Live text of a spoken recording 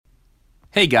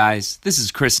Hey guys, this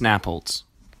is Chris Napoltz.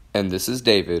 And this is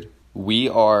David. We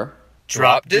are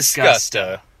Drop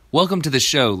Disgusta. Welcome to the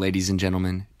show, ladies and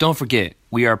gentlemen. Don't forget,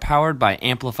 we are powered by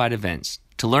Amplified Events.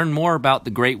 To learn more about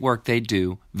the great work they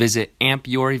do, visit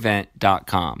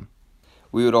ampyourevent.com.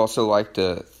 We would also like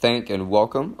to thank and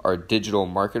welcome our digital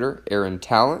marketer, Aaron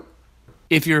Talent.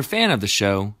 If you're a fan of the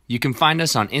show, you can find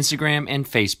us on Instagram and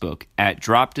Facebook at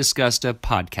Drop Disgusta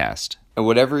Podcast. And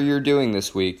whatever you're doing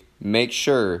this week, make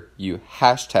sure you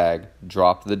hashtag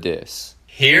drop the dis.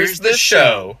 Here's the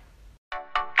show.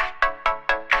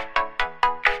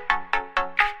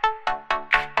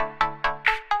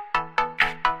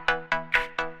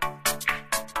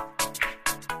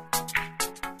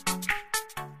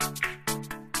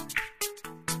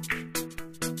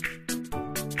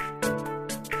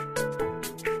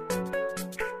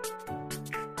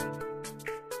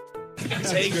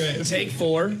 Take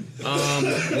four.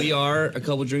 We are a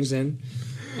couple drinks in.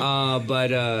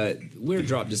 But we're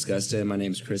Drop Disgusta, and my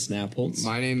name's Chris Napoltz.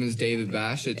 My name is David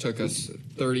Bash. It took us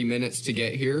 30 minutes to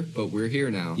get here, but we're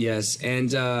here now. Yes, and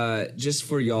just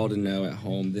for y'all to know at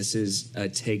home, this is a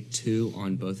take two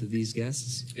on both of these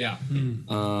guests. Yeah.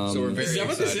 So we're very excited. Is that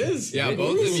what this is? Yeah,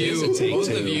 both of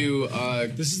you.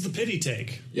 This is the pity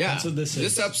take. Yeah. That's what this is.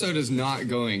 This episode is not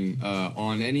going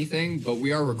on anything, but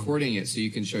we are recording it so you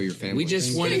can show your family. We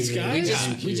just wanted,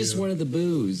 we just wanted the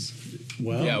booze.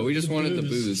 Well, yeah, we just wanted the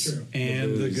booze. Sure.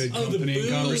 And the good company and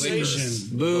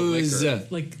conversation. Booze.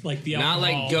 Like the alcohol. Not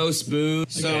like ghost booze.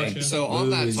 So on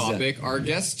that topic, our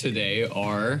guests today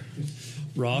are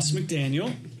Ross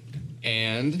McDaniel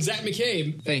and Zach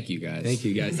McCabe. Thank you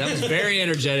guys. That was very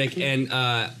energetic. And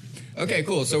okay,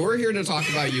 cool. So we're here to talk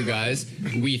about you guys.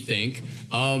 We think,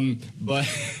 but.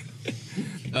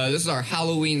 This is our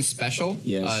Halloween special.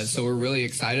 Yes. So we're really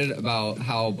excited about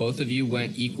how both of you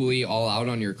went equally all out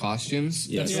on your costumes.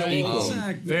 yes, Yeah, equal.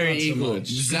 Zach, Very not so equal. much.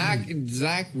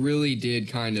 Zach really did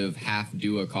kind of half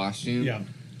do a costume. Yeah.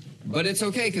 But it's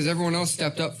okay because everyone else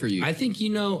stepped up for you. I think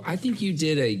you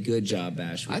did a good job,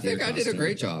 Bash. With I think your I did a costume.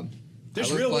 great job. There's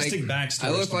I look realistic like- backstories I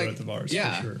look to like both of ours.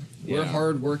 Yeah, For sure. we're Yeah.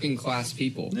 hard-working class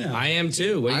people. Yeah. I am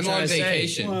too. What are you I'm trying on to say?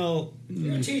 vacation. Well,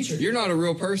 You're a teacher. You're not a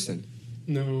real person.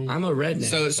 No. I'm a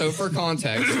redneck. So for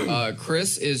context,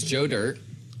 Chris is Joe Dirt.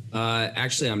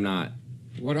 Actually, I'm not.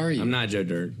 What are you? I'm not Joe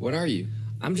Dirt. What are you?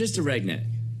 I'm just a redneck.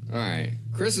 All right.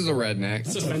 Chris is a redneck.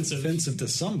 It's offensive. offensive to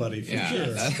somebody for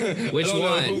Yeah. sure. Which I don't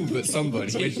one? know who, but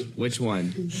somebody. Which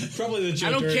one? Probably the Joe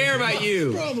I don't Dirt. care about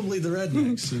you. Probably the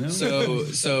rednecks, you know?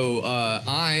 So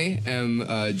I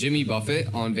am Jimmy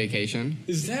Buffett on vacation.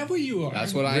 Is that what you are?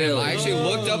 That's what I am. Really? I actually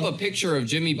looked up a picture of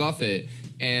Jimmy Buffett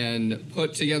and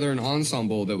put together an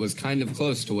ensemble that was kind of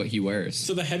close to what he wears.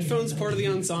 So the headphones part of the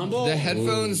ensemble? The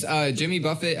headphones, Jimmy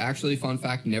Buffett, actually, fun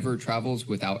fact, never travels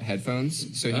without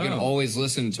headphones, so he can always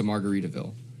listen to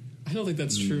Margaritaville. I don't think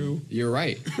that's true. You're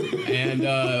right. And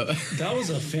That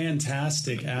was a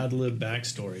fantastic ad-lib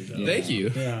backstory, though. thank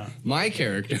you. Yeah. My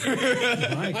character.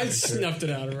 I snuffed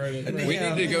it out right away. We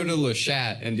need to go to Le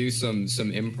Chat and do some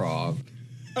improv.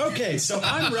 Okay, so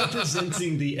I'm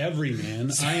representing the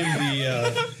everyman. I am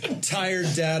the tired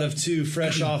dad of two,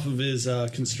 fresh off of his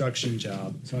construction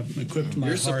job. So I've equipped my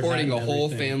You're hard supporting hat a and whole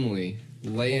everything. family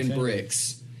laying family.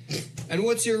 bricks. And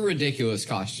what's your ridiculous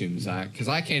costume, Zach? Because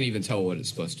I can't even tell what it's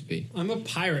supposed to be. I'm a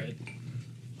pirate.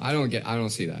 I don't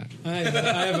see that. I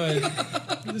have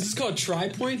a. This is called a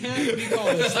tri-point hat. What do you call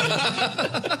this thing?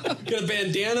 Got a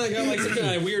bandana. I got like some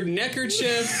kind of weird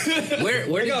neckerchief. Where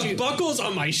I did got you buckles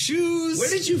on my shoes. Where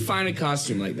did you find a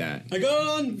costume like that? I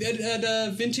got it on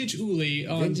at Vintage Uli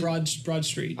on Broad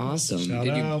Street. Awesome. Shout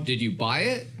out. Did you buy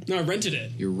it? No, I rented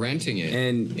it. You're renting it.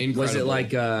 And Incredible. was it like?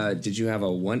 Did you have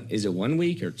is it 1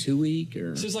 week or 2 week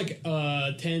or? So it's like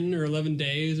 10 or 11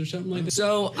 days or something like that.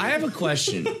 So I have a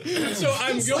question. So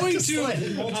I'm going to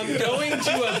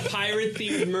a pirate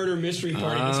themed murder mystery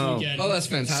party this weekend. Oh, that's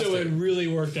fantastic. So it really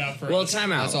worked out for Well, us.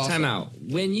 time out. That's awesome. Time out.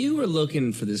 When you were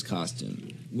looking for this costume,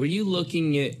 were you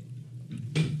looking at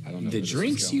I don't know the where this is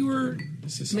drinks going. you were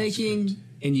is making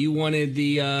and you wanted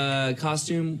the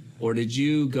costume, or did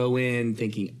you go in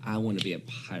thinking I want to be a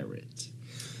pirate?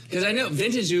 Because I know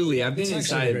Vintage Uli, I've been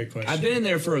That's actually a inside. great question. I've been in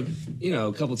there for a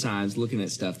couple times looking at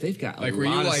stuff. They've got a Like, were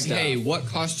lot you of like, stuff. hey, what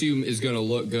costume is going to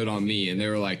look good on me? And they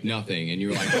were like, nothing. And you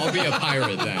were like, I'll be a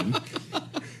pirate then.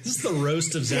 This is the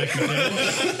roast of Zach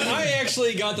McDaniel. I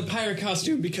actually got the pirate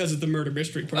costume because of the murder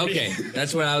mystery party. Okay,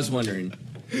 that's what I was wondering.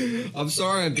 I'm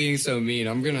sorry I'm being so mean.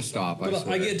 I'm going to stop. I But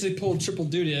swear. I get to pull triple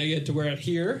duty. I get to wear it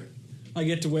here I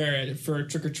get to wear it for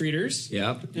trick-or-treaters.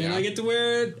 Yep. And Yeah. I get to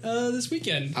wear it this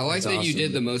weekend. I like That's that you awesome.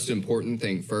 did the most important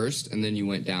thing first, and then you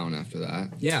went down after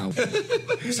that. Yeah.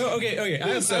 So okay. I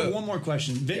have one more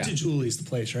question. Vintage Uli's the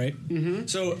place, right? Mm-hmm.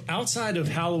 So outside of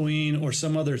Halloween or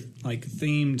some other like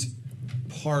themed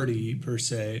party per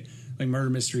se, like murder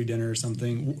mystery dinner or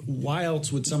something, why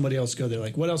else would somebody else go there?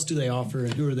 Like, what else do they offer,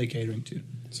 and who are they catering to?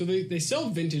 So they sell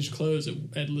vintage clothes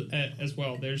as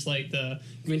well. There's like the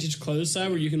vintage clothes side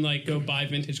where you can like go buy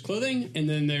vintage clothing, and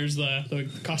then there's the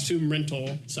costume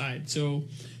rental side. So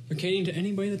they're catering to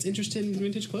anybody that's interested in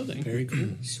vintage clothing. Very cool.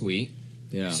 Sweet.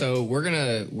 Yeah. So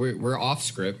we're off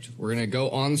script. We're gonna go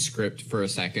on script for a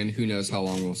second. Who knows how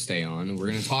long we'll stay on? We're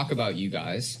gonna talk about you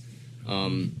guys.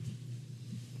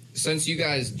 Since you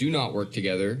guys do not work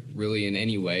together really in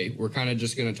any way, we're kind of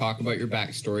just gonna talk about your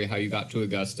backstory, how you got to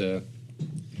Augusta,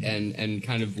 and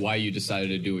kind of why you decided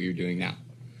to do what you're doing now.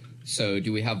 So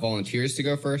do we have volunteers to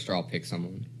go first, or I'll pick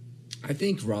someone? I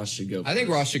think Ross should go. I think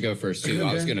Ross should go first too.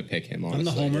 I was gonna pick him. Honestly. I'm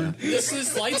the homer.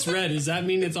 This light's red. Does that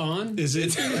mean it's on? Is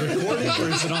it recording or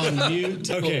is it on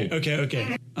mute?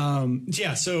 Okay.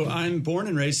 Yeah, so I'm born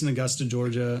and raised in Augusta,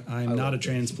 Georgia. I'm not a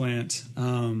transplant.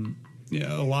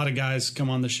 A lot of guys come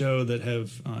on the show that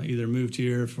have either moved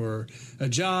here for a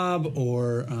job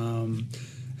or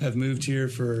have moved here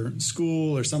for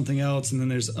school or something else. And then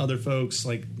there's other folks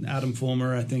like Adam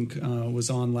Fulmer, I think, was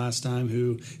on last time,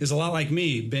 who is a lot like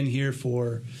me, been here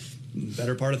for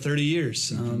better part of 30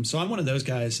 years. So I'm one of those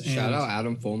guys. And Shout out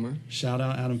Adam Fulmer. Shout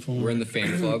out Adam Fulmer. We're in the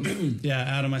fan club. Yeah,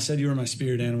 Adam, I said you were my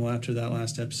spirit animal after that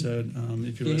last episode,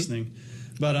 if you're listening.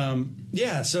 But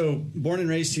so born and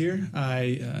raised here.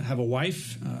 I have a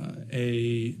wife,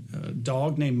 a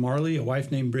dog named Marley, a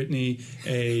wife named Brittany,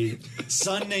 a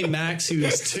son named Max who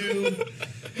is 2,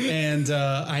 and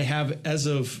I have, as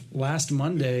of last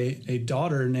Monday, a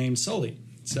daughter named Sully.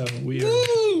 So we are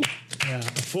a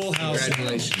full house.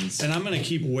 Congratulations. And I'm going to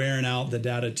keep wearing out the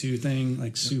Data 2 thing,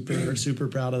 like super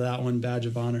proud of that one, badge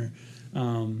of honor.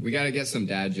 We got to get some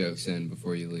dad jokes in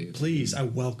before you leave. Please, I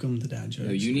welcome the dad jokes.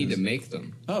 No, you need to make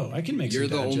them. Oh, I can make You're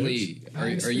some the dad only.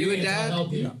 jokes. Are you a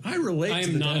dad? I relate I to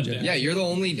am the not dad a jokes. dad. Yeah, you're the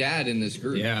only dad in this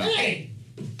group. Yeah.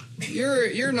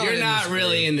 You're not. You're in not this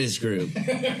really in this group.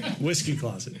 Whiskey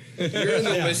closet. group. You're in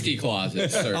the whiskey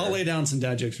closet, sir. I'll lay down some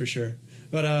dad jokes for sure.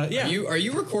 But yeah. Are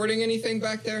you recording anything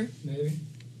back there? Maybe.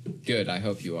 Good. I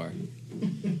hope you are.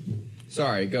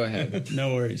 Sorry. Go ahead.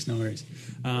 No worries.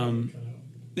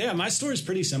 Yeah, my story's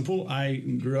pretty simple. I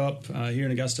grew up here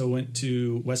in Augusta, went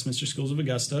to Westminster Schools of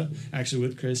Augusta, actually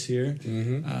with Chris here.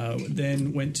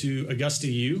 Then went to Augusta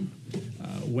U.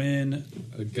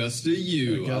 Augusta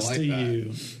U. Augusta I like that. U.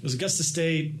 It was Augusta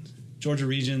State, Georgia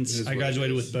Regents. It is I what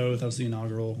graduated it with is. both. I was the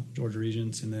inaugural Georgia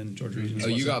Regents, and then Georgia Regents. Oh,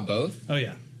 you wasn't. got both? Oh,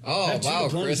 yeah. I Oh, have 2 wow,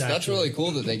 diplomas, Chris. That's actually. really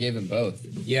cool that they gave him both.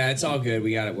 Yeah, it's all good.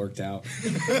 We got it worked out.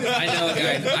 I know a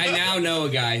guy. I now know a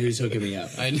guy who's hooking me up.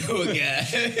 I know a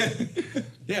guy.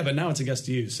 Yeah, but now it's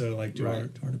Augusta U, so like, do Right.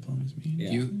 our diplomas mean?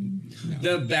 Yeah. You.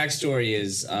 The backstory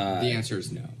is The answer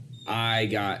is no. I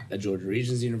got a Georgia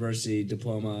Regents University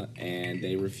diploma, and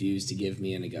they refused to give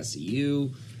me an Augusta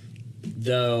U,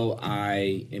 though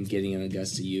I am getting an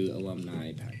Augusta U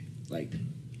alumni pack, like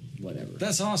whatever.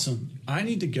 That's awesome. I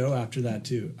need to go after that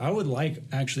too. I would like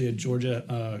actually a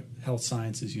Georgia Health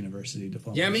Sciences University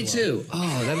diploma. Yeah, as me well. too.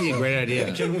 Oh, that'd be a great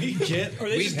idea. Can we get? Are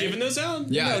they just giving those out?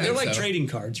 Yeah, I No, they're think like so. trading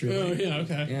cards, really. Oh, yeah,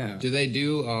 okay. Yeah. Do they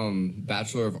do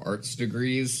Bachelor of Arts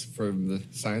degrees from the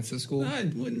Sciences School? No.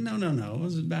 It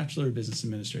was a Bachelor of Business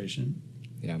Administration.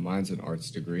 Yeah, mine's an arts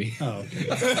degree. Oh, okay.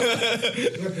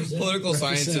 Political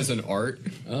science is an art.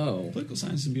 Oh, Political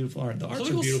science is beautiful art. The arts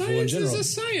Political are beautiful in science general. is a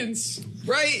science.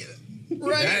 Right.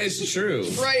 that is true.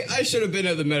 Right, I should have been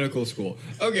at the medical school.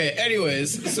 Okay,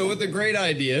 anyways, so with the great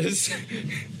ideas,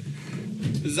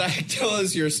 Zach, tell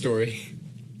us your story.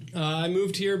 I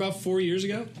moved here about 4 years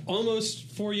ago.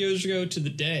 Almost 4 years ago to the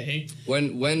day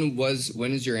When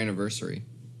is your anniversary?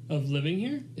 of living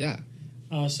here. Yeah.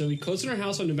 So we closed on our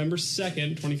house on November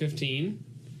 2nd, 2015.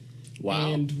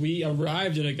 Wow. And we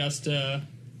arrived at Augusta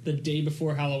the day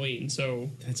before Halloween. So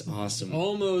That's awesome.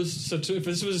 almost. So if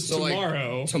this was So, like,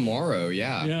 tomorrow. tomorrow,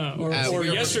 yeah. Yeah. Or we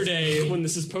were- yesterday when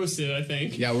this is posted, I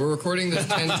think. Yeah, we're recording this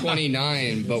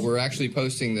 10/29, but we're actually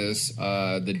posting this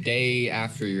the day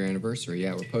after your anniversary.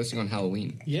 Yeah, we're posting on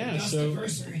Halloween. Yeah. So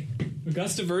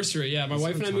Augustaversary. Yeah. My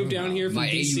wife and I moved down here from My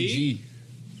DC.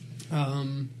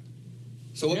 AUG.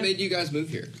 So what Yeah. made you guys move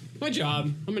here? My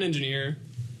job. I'm an engineer.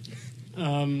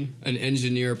 An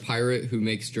engineer pirate who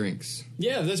makes drinks.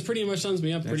 Yeah, that's pretty much sums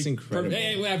me up. That's incredible.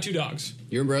 Hey, we have 2 dogs.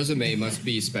 Your resume must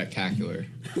be spectacular.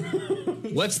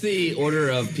 What's the order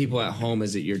of people at home?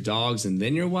 Is it your dogs and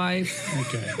then your wife?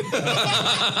 Okay.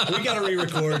 We got to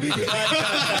re-record.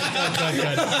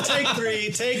 Cut. Take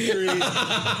three.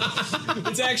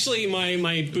 It's actually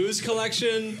my booze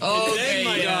collection, and then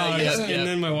my dogs, and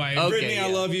then my wife. Okay, Brittany,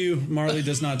 I love you. Marley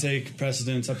does not take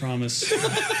precedence, I promise.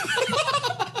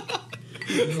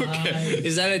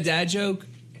 Is that a dad joke?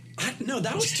 No,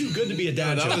 that was too good to be a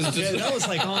dad No, that joke. was just- that was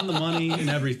like on the money and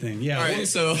everything. Yeah, All right,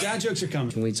 so- dad jokes are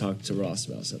coming. Can we talk to Ross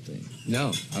about something?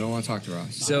 No, I don't want to talk to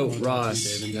Ross. So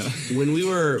Ross, No. when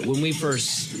we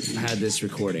first had this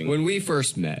recording, When we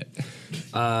first met,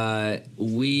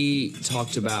 we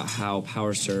talked about how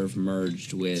Powerserve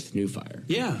merged with New Fire.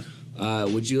 Yeah.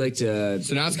 Would you like to?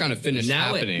 so now it's kind of finished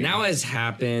happening. Now it's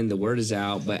happened. The word is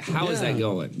out. But how is that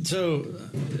going? So,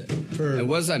 And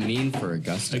what does that mean for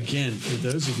Augusta? again, for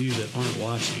those of you that aren't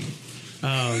watching,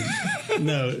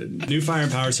 no, New Fire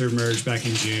and Powerserve merged back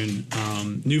in June.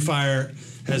 New Fire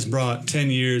has brought 10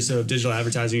 years of digital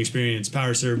advertising experience.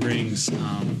 Powerserve brings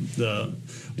the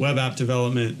web app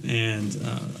development and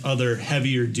other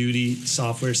heavier duty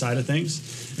software side of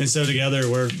things. And so together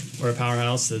we're a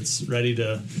powerhouse that's ready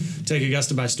to take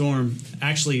Augusta by storm.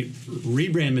 Actually,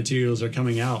 rebrand materials are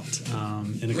coming out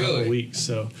in a couple Really? of weeks.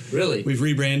 So Really? we've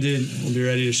rebranded. We'll be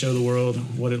ready to show the world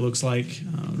what it looks like.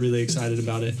 Really excited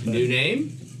about it. But New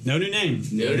name? no new name.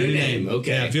 No new name,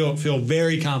 okay. Yeah, feel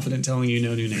very confident telling you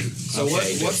no new name. So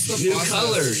what's the New process?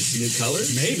 colors? New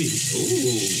colors? Maybe.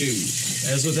 Ooh. Shoot.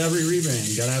 As with every rebrand,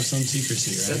 you gotta have some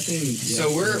secrecy, right?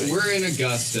 So we're in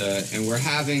Augusta and we're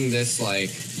having this like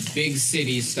big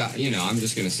city style. You know, I'm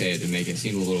just gonna say it to make it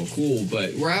seem a little cool,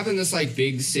 but we're having this like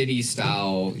big city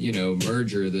style,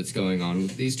 merger that's going on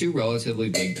with these two relatively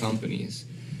big companies.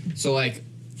 So like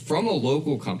from a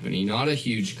local company, not a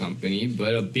huge company,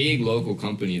 but a big local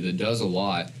company that does a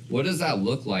lot. What does that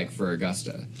look like for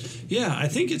Augusta? Yeah, I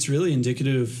think it's really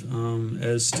indicative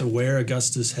as to where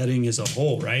Augusta's heading as a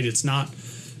whole, right? It's not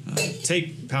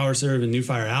take Powerserve and New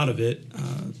Fire out of it.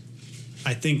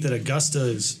 I think that Augusta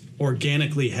is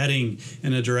organically heading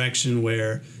in a direction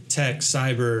where tech,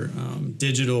 cyber,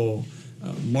 digital,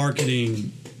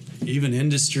 marketing, even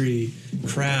industry,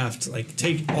 craft, like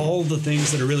take all the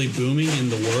things that are really booming in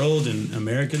the world and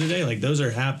America today, like those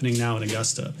are happening now in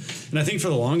Augusta. And I think for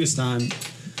the longest time,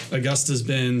 Augusta's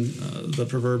been the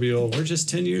proverbial, we're just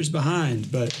 10 years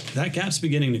behind, but that gap's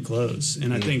beginning to close.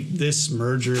 And I think this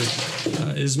merger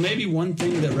is maybe one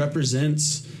thing that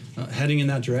represents heading in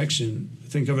that direction. I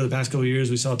think over the past couple of years,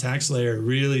 we saw TaxSlayer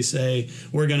really say,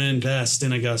 we're going to invest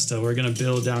in Augusta. We're going to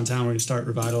build downtown. We're going to start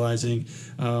revitalizing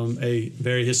a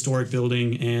very historic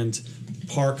building and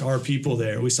park our people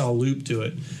there. We saw Loop do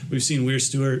it. We've seen Weir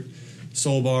Stewart,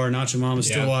 Soul Bar, Nacho Mama,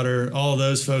 Stillwater. All of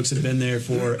those folks have been there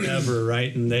forever,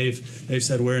 right? And they've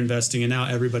said we're investing, and now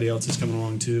everybody else is coming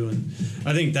along too. And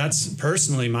I think that's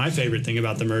personally my favorite thing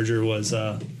about the merger was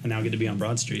I now get to be on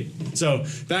Broad Street. So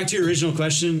back to your original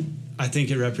question, I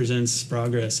think it represents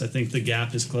progress. I think the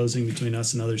gap is closing between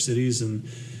us and other cities, and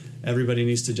everybody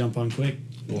needs to jump on quick.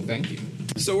 Well, thank you.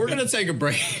 So we're gonna take a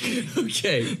break.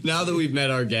 Okay. Now that we've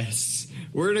met our guests,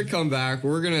 we're gonna come back.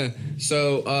 We're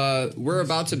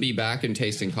about to be back in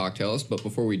tasting cocktails, but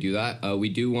before we do that, we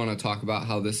do want to talk about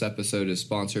how this episode is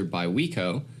sponsored by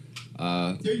WeCo.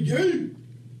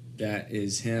 That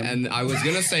is him. And I was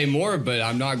gonna say more, but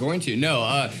I'm not going to.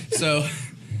 No. So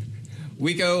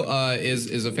WeCo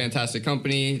is a fantastic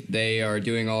company. They are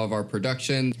doing all of our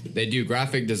production. They do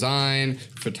graphic design,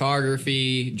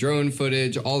 photography, drone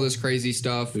footage, all this crazy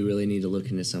stuff. We really need to look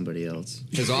into somebody else.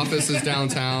 His office is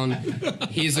downtown.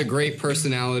 He's a great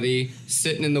personality.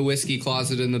 Sitting in the whiskey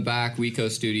closet in the back, WeCo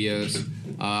Studios.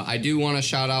 I do want to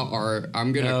shout out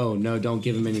No, don't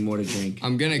give him any more to drink.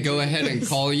 I'm gonna go ahead and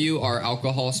call you our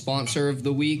alcohol sponsor of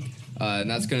the week.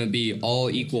 And that's going to be All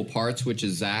Equal Parts, which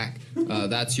is Zach.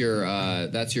 That's your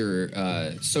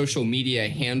social media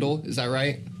handle. Is that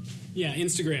right? Yeah,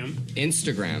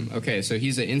 Instagram. Okay, so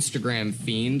he's an Instagram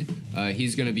fiend.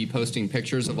 He's going to be posting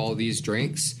pictures of all these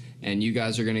drinks, and you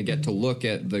guys are going to get to look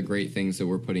at the great things that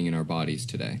we're putting in our bodies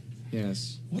today.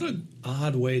 Yes. What an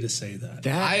odd way to say that.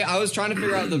 I was trying to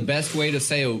figure out the best way to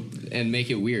say it and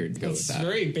make it weird. Go with It's that.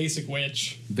 very basic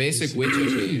witch. Basic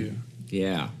witchy.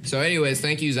 Yeah. So anyways,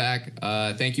 thank you, Zach.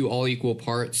 Thank you, All Equal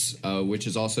Parts, which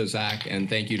is also Zach, and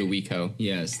thank you to WeCo.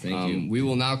 Yes, thank you. We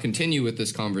will now continue with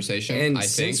this conversation, And I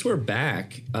since think. we're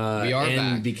back, We are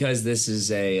back. because this is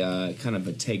a kind of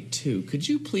a take two, could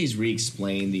you please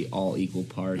re-explain the all equal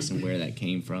parts and where that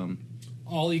came from?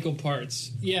 All equal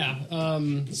parts. Yeah.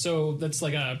 So that's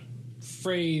like a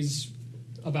phrase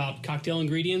about cocktail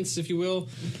ingredients, if you will.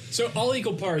 So all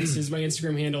equal parts is my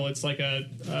Instagram handle. It's like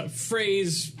a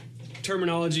phrase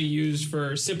terminology used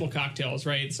for simple cocktails,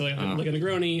 right? So like a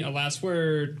Negroni, a Last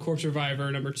Word, Corpse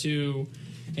Reviver, number 2.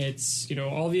 It's,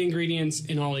 all the ingredients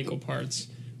in all equal parts.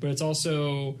 But it's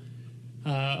also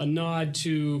a nod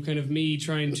to kind of me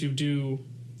trying to do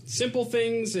simple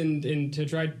things and to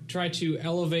try to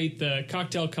elevate the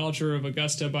cocktail culture of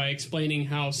Augusta by explaining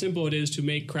how simple it is to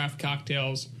make craft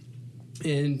cocktails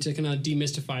and to kind of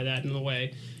demystify that in a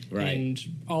way. Right. And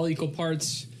all equal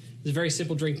parts is a very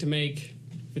simple drink to make.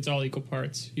 It's all equal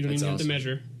parts. You don't even have to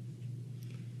measure.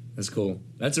 That's cool.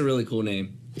 That's a really cool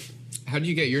name. How did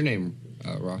you get your name,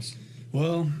 Ross?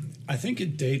 Well, I think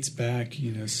it dates back,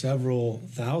 several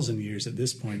thousand years at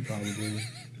this point, probably.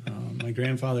 My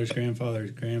grandfather's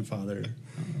grandfather's grandfather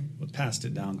passed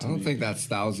it down to me. I don't think that's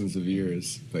thousands of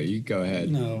years, but you go ahead.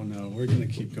 No, we're going to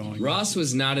keep going. Ross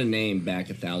was not a name back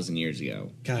 1,000 years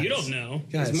ago. Guys, You don't know.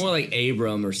 Guys, It's more like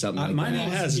Abram or something like my that. name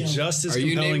has just as Are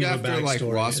you compelling named of a after like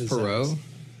backstory Ross as Perot?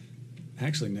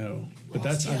 Actually, no. But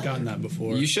I've gotten that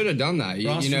before. You should have done that.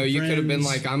 Ross You from could have been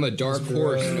Friends, like, I'm a dark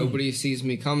horse. Perot. Nobody sees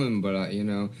me coming, but I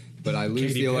lose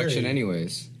Katy the election Perry.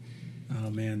 anyways. Oh,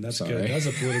 man, that's Sorry. good. That's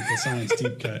a political science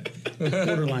deep cut.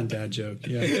 Borderline dad joke.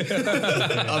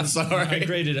 Yeah. I'm sorry. I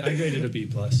graded a B+.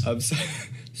 I'm sorry.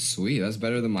 Sweet, that's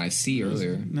better than my C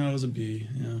earlier. No, it was a B,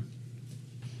 yeah.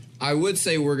 I would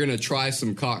say we're going to try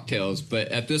some cocktails, but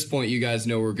at this point, you guys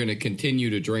know we're going to continue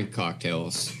to drink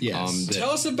cocktails. Yes. Tell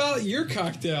us about your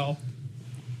cocktail.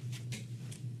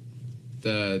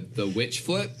 The witch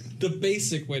flip? The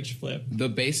basic witch flip. The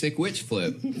basic witch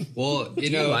flip. Well,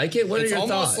 you like it? What are it's your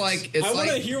almost thoughts? like it's I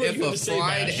wanna like hear what if you have a to say,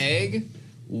 fried Bash. egg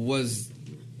was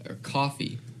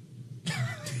coffee.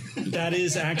 That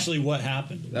is actually what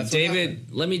happened. That's what David, happened.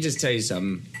 let me just tell you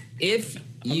something. If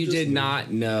you did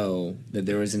not know that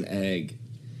there was an egg,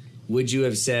 would you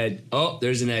have said, "Oh,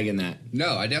 there's an egg in that"?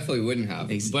 No, I definitely wouldn't have.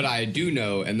 But I do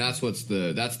know, and that's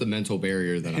the mental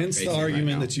barrier that I'm Hence facing the argument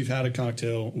right now. that you've had a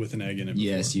cocktail with an egg in it before.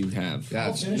 Yes, you have.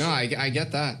 I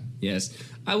get that. Yes,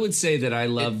 I would say that I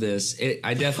love this.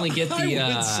 I definitely get the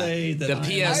I would say that the I-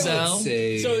 PSL. I would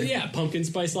say, So yeah, pumpkin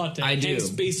spice latte. I do. Hence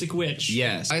basic witch.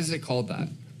 Yes, why is it called that?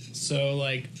 So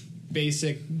like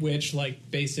basic witch, like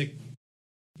basic,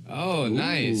 Oh,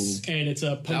 nice. and it's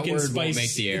a pumpkin word won't spice.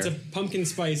 make the air. It's a pumpkin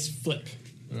spice flip.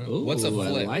 Ooh, What's a flip?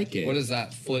 I like it. What does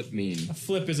that flip mean? A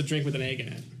flip is a drink with an egg in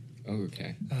it. Oh,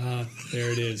 okay.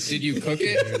 There it is. Did you cook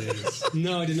There it? it is.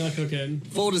 No, I did not cook it.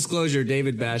 Full disclosure: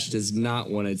 David Bash does not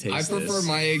want to taste. I prefer this.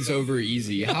 my eggs over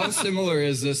easy. How similar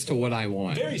is this to what I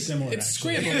want? Very similar. It's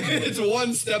actually. scrambled. It's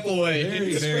one step away.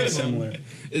 Very, very similar.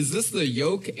 Is this the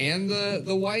yolk and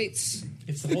the whites?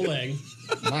 It's the whole egg,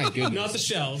 My goodness. not the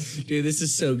shells. Dude, this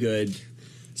is so good. So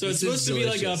it's This is supposed to be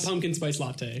like delicious. a pumpkin spice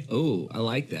latte. Oh, I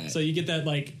like that. So you get that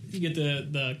you get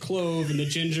the clove and the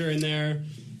ginger in there.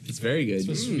 It's very good.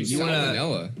 You want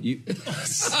vanilla? You, All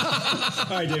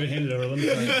right, David, hand it over. Let me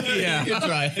try it. yeah. You can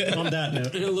try it. On that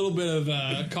note, And a little bit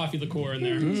of coffee liqueur in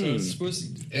there. So it's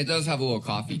supposed to It does have a little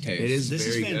coffee taste. It is This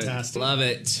is very good. fantastic. Love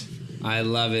it. I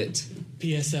love it.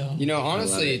 PSL. You know, I love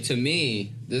honestly, it. to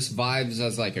me, this vibes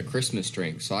as like a Christmas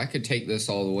drink. So I could take this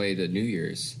all the way to New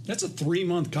Year's. that's a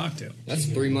 3-month cocktail. That's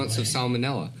 3 months of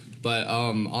salmonella. But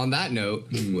on that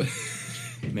note,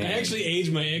 Man. I actually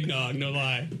aged my eggnog, no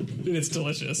lie. And it's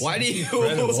delicious. why do you?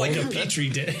 It's like a petri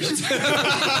dish.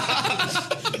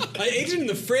 I aged it in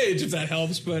the fridge, if that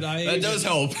helps, but I That does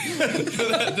help.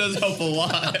 That does help a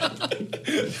lot.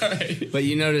 All right. But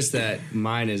you notice that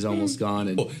mine is almost gone.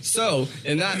 And So,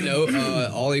 in that note,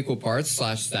 all equal parts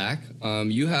 / stack,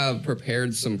 you have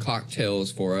prepared some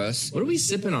cocktails for us. what are we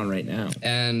sipping on right now?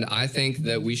 And I think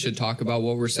that we should talk about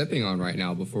what we're sipping on right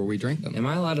now before we drink them. Am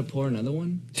I allowed to pour another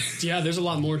one? Yeah, there's a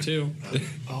lot more too.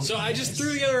 So I just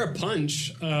threw together a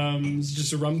punch. It's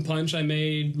just a rum punch I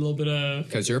made, a little bit of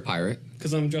Because you're a pirate.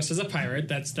 because I'm dressed as a pirate.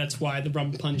 That's why the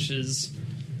rum punch is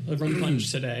a rum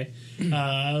punch today.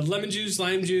 Lemon juice,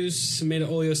 lime juice, made an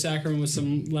oleo saccharum with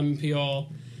some lemon peel,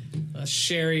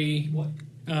 sherry.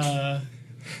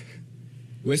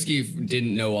 Whiskey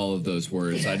didn't know all of those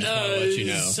words. I just want to let you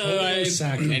know. So I,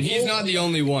 Saccharum. And he's not the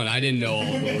only one. I didn't know all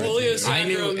of the words. oleo I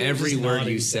knew saccharum every just word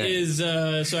nodding. you said. Is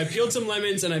so I peeled some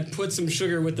lemons and I put some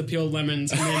sugar with the peeled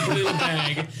lemons and then put it in a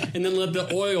bag and then let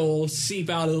the oil seep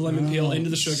out of the lemon peel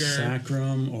into the sugar.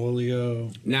 Saccharum,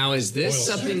 oleo. Now, is this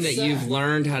Oil. something that you've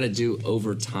learned how to do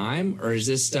over time, or is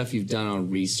this stuff you've done on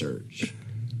research?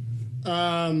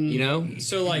 You know?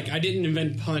 So like I didn't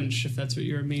invent punch, if that's what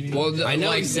you were meaning. Well, I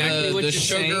know exactly what the you're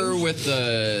sugar saying. with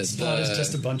the That is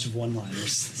just a bunch of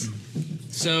one-liners.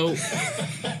 So,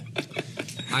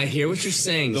 I hear what you're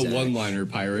saying, The Zach. one-liner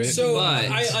pirate. So But-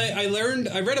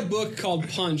 I read a book called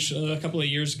Punch a couple of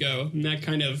years ago, and that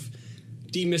kind of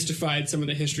demystified some of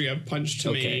the history of Punch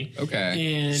to me.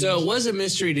 Okay. And So it was a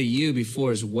mystery to you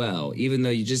before as well, even though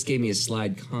you just gave me a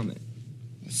slide comment.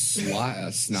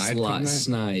 A snide comment?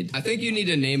 Snide. I think you need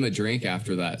to name a drink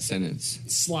after that sentence.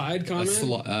 slide A, comment.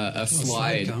 a Slide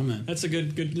slide. comment. That's a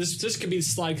good. This could be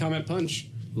slide comment Punch.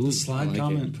 Ooh, Slide I like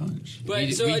comment it. punch. But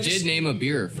We, so we I did just, name a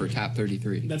beer for Tap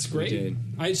 33. That's great.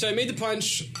 did. So I made the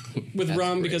punch with That's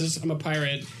rum great. because I'm a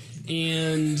pirate,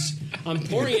 and I'm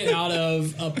pouring it out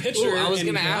of a pitcher Ooh, I was and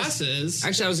gonna glasses.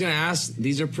 Actually, I was going to ask,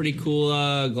 these are pretty cool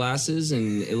glasses,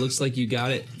 and it looks like you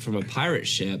got it from a pirate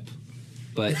ship,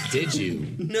 but did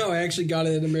you? No, I actually got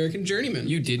it at American Journeyman.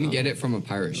 You didn't get it from a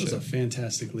pirate That was a ship.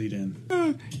 fantastic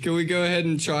lead-in. Can we go ahead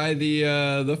and try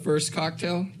the first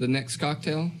cocktail? The next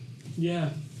cocktail? Yeah.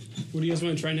 What do you guys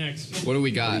want to try next? What do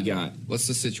we got? What do you got? What's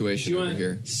the Do situation you over want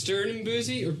here? stirred and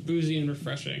boozy or boozy and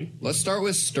refreshing? Let's start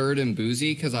with stirred and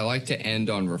boozy because I like to end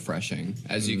on refreshing,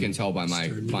 as you can tell by my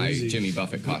Stirred and my boozy. Jimmy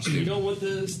Buffett You costume. don't want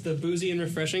the boozy and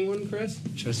refreshing one, Chris?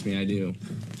 Trust me, I do.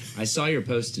 I saw your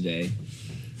post today,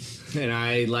 and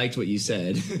I liked what you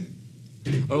said.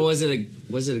 Or was it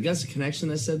Augusta Connection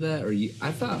that said that, or you?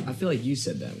 I feel like you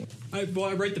said that one.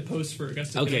 I write the post for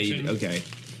Augusta Okay, Connection. okay,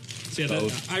 So yeah,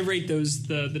 I rate those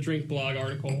the drink blog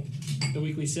article, the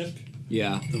weekly sip.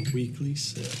 yeah, The weekly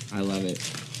sip. I love it.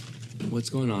 What's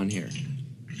going on here?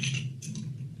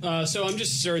 So I'm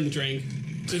just stirring the drink.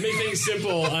 To make things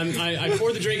simple, I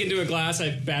poured the drink into a glass. I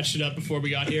batched it up before we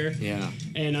got here. Yeah,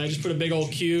 And I just put a big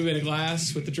old cube in a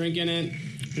glass with the drink in it.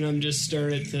 And I'm just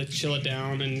stirring it to chill it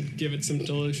down and give it some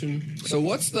dilution. So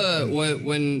what's the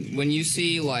when you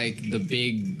see like the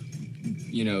big,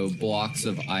 blocks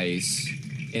of ice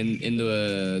in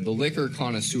the liquor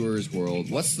connoisseurs world?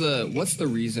 What's the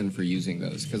reason for using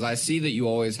those? Because I see that you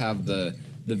always have the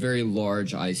very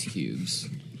large ice cubes.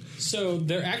 So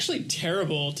they're actually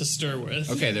terrible to stir with.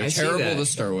 Okay, they're I see terrible that. to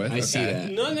stir with. I see Okay.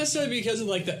 that. Not necessarily because of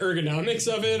like the ergonomics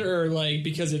of it or like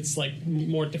because it's like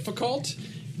more difficult,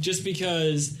 just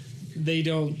because they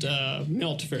don't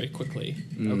melt very quickly.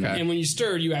 Okay. And when you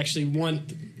stir, you actually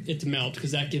want it to melt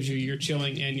because that gives you your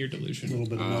chilling and your A dilution. little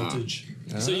bit of meltage.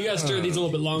 So you got to stir these a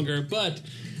little bit longer, but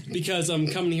because I'm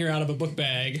coming here out of a book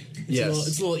bag, Yes.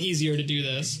 it's a little easier to do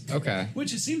this. Okay.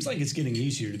 Which it seems like it's getting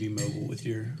easier to be mobile with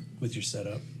your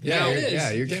setup. Yeah, it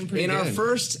is. you're getting pretty in good. our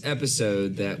first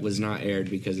episode that was not aired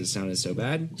because it sounded so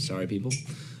bad. Sorry, people.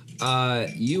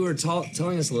 You were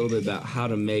telling us a little bit about how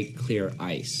to make clear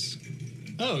ice.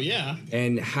 Oh yeah.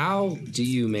 And how do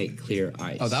you make clear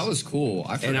ice? Oh, that was cool.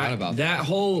 I forgot about that.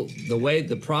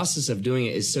 The process of doing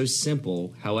it is so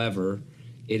simple. However,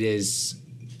 it is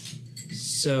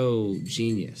so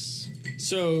genius.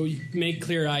 So you make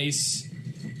clear ice.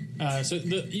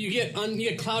 You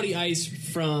get cloudy ice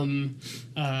from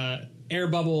air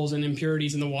bubbles and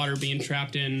impurities in the water being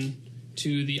trapped in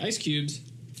to the ice cubes.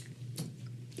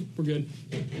 We're good.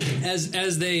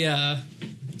 As they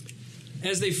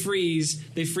freeze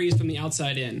from the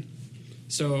outside in.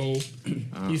 So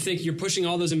you think you're pushing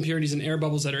all those impurities and air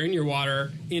bubbles that are in your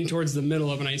water in towards the middle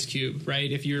of an ice cube,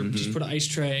 right? If you just put an ice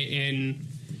tray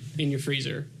in your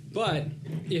freezer. But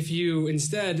if you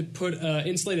instead put an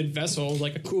insulated vessel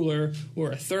like a cooler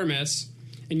or a thermos,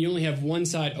 and you only have one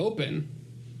side open,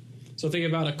 so think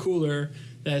about a cooler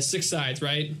that has 6 sides,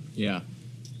 right? Yeah.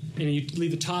 And you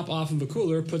leave the top off of a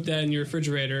cooler, put that in your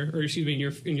refrigerator, or excuse me,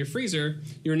 in your freezer.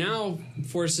 You're now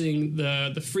forcing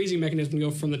the freezing mechanism to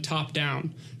go from the top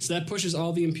down. So that pushes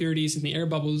all the impurities and the air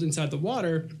bubbles inside the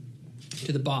water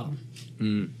to the bottom.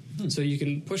 So you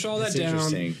can push all that That's down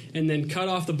interesting. and then cut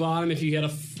off the bottom if you get a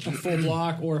full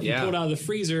block, or if you pull it out of the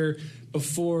freezer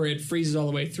before it freezes all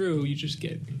the way through, you just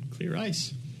get clear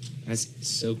ice. That's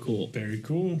so cool. Very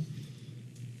cool.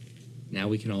 Now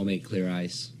we can all make clear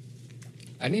ice.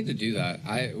 I need to do that.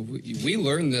 We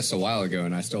learned this a while ago,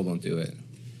 and I still don't do it.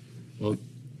 Well,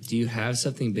 do you have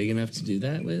something big enough to do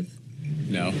that with?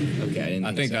 No. Okay,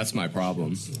 I think so. that's my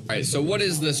problem. All right, so what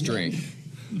is this drink?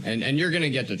 And you're going to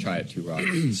get to try it too,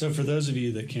 Rob. So for those of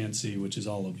you that can't see, which is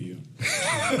all of you,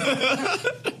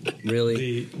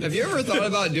 Really? Have you ever thought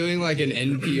about doing like an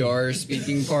NPR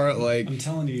speaking part? Like, I'm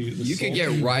telling you, the you could get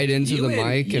sulky- right into the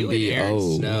mic and be, Aaron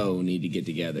oh. Snow need to get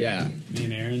together. Yeah. Me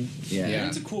and Aaron. Yeah.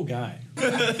 Aaron's a cool guy.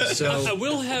 I So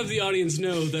will have the audience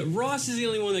know that Ross is the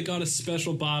only one that got a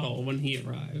special bottle when he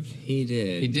arrived. he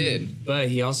did. He did. But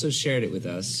he also shared it with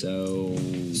us, so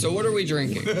So what are we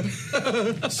drinking?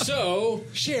 So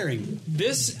Sharing.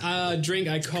 this drink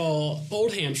I call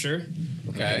Old Hampshire,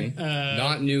 Okay.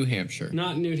 Not New Hampshire.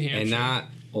 not New Hampshire. and not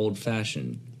old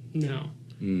fashioned. No.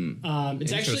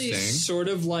 It's actually Interesting. sort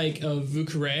of like a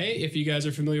Vucare, if you guys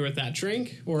are familiar with that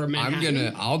drink, or a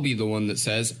Manhattan. I'll be the one that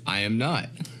says I am not.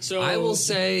 So I will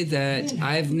say that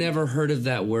I've never heard of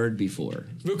that word before.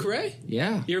 Vucare?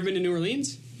 Yeah. You ever been to New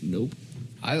Orleans? Nope.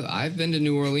 I've been to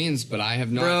New Orleans, but I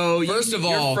have not. Bro, first of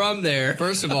you're all, from there.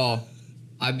 First of all,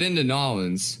 I've been to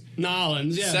Nolans.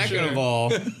 Nolans, yeah. Second sure. of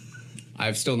all,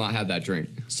 I've still not had that drink.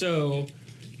 So,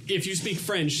 if you speak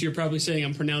French, you're probably saying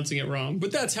I'm pronouncing it wrong,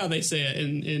 but that's how they say it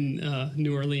in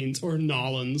New Orleans or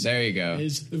Nolans. There you go.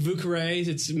 Is Vucare?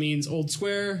 It means old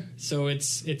square, so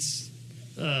it's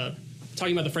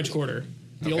talking about the French Quarter,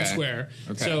 the old Okay. square.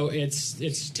 Okay. So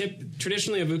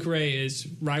traditionally a Vucare is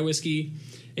rye whiskey.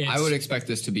 I would expect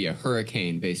this to be a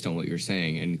hurricane based on what you're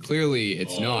saying, and clearly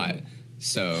it's not.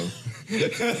 So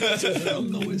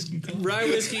rye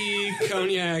whiskey,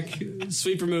 cognac,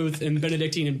 sweet vermouth, and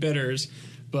Benedictine and bitters.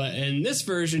 But in this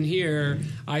version here,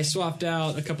 I swapped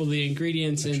out a couple of the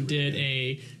ingredients and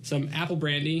did some apple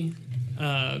brandy,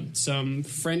 some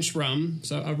French rum,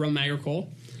 so a rum agricole.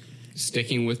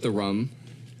 sticking with the rum.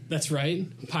 That's right,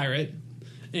 pirate.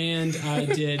 And I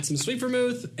did some sweet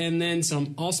vermouth, and then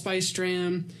some allspice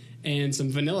dram, and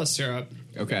some vanilla syrup.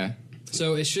 Okay.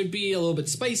 So it should be a little bit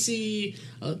spicy,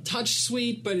 a touch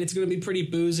sweet, but it's going to be pretty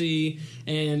boozy,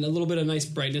 and a little bit of nice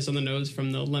brightness on the nose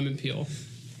from the lemon peel.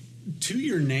 To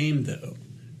your name, though,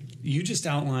 you just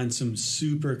outlined some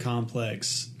super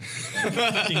complex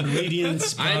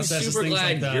ingredients, I'm processes, super things glad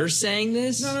like that. you're saying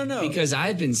this. No. Because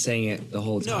I've been saying it the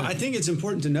whole No, time. I think it's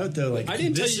important to note, though, like I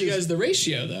didn't tell this you is- guys the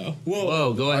ratio, though.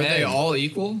 Whoa, go Are ahead. they all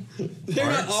equal? They're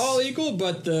not Parts? all equal,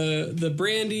 but the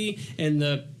brandy and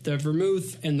the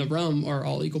vermouth and the rum are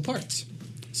all equal parts.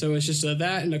 So it's just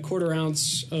that and a quarter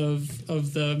ounce of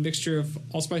the mixture of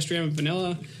allspice dram and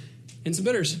vanilla and some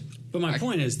bitters. But my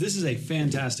point is, this is a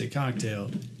fantastic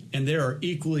cocktail, and there are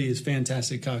equally as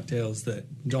fantastic cocktails that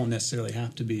don't necessarily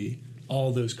have to be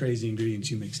all those crazy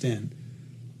ingredients you mixed in.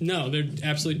 No, there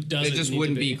absolutely doesn't. It just need to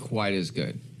wouldn't be quite as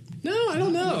good. No, I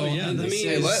don't know. yeah, I that's- mean,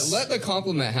 Hey, let the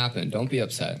compliment happen. Don't be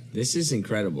upset. This is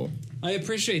incredible. I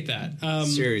appreciate that.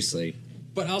 Seriously.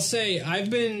 But I'll say I've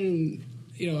been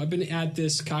at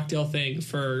this cocktail thing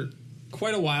for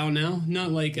quite a while now.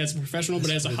 Not like as a professional, but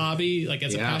as a hobby, like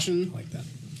as a Yeah. passion. I like that.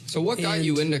 So what got And-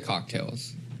 you into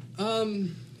cocktails?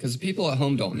 Because the people at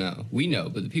home don't know. We know,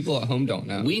 but the people at home don't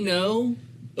know. We know,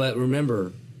 but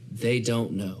remember, they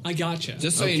don't know. I gotcha.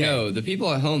 Just so Okay. you know, the people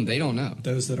at home, they don't know.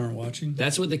 Those that aren't watching,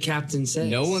 That's what the captain says.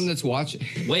 No one that's watching.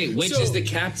 Wait, which So- is the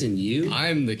captain? You?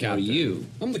 I'm the Or captain. you?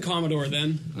 I'm the Commodore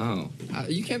then. Oh.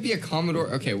 You can't be a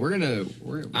Commodore. Okay, we're gonna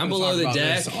I'm below talk the about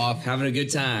deck, this off having a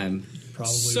good time.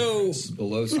 probably. So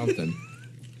below something.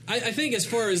 I think as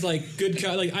far as like good,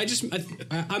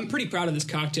 I'm pretty proud of this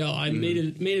cocktail. I made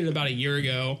it about a year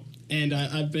ago, and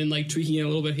I've been like tweaking it a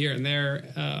little bit here and there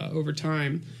over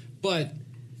time. But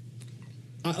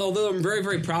although I'm very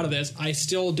very proud of this, I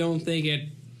still don't think it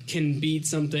can beat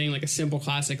something like a simple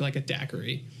classic like a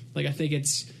daiquiri. Like I think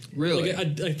it's Really?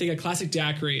 like I think a classic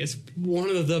daiquiri is one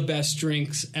of the best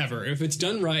drinks ever if it's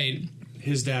done right.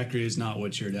 his daiquiri is not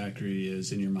what your daiquiri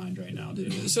is in your mind right now,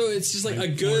 dude. So it's just like Like,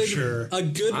 a good, for sure. a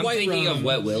good I'm white thinking rum. of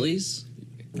Wet Willies.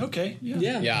 Okay,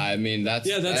 Yeah. Yeah, I mean that's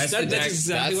That's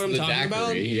exactly what I'm the talking about.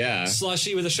 daiquiri, yeah.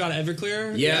 Slushy with a shot of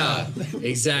Everclear. Yeah,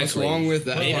 exactly. What's wrong with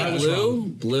that? Maybe Yeah.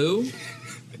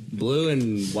 blue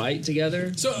and white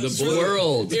together. So- the so-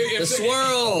 swirl, if- the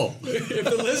swirl. If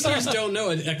the listeners don't know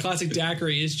it, a classic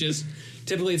daiquiri is just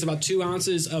typically it's about 2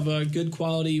 ounces of a good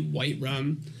quality white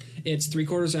rum. It's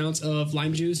 3/4 ounce of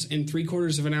lime juice and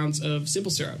 3/4 of an ounce of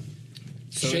simple syrup.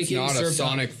 So Shake it's it, not a serve up.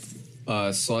 Sonic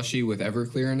slushy with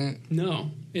Everclear in it.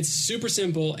 No, it's super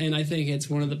simple, and I think it's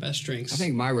one of the best drinks. I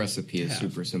think my recipe is Yeah.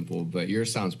 super simple, but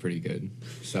yours sounds pretty good,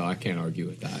 so I can't argue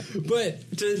with that.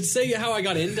 But to say how I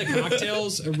got into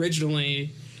cocktails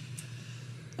originally,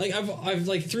 like I've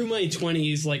like through my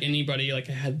 20s, like anybody, like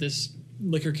I had this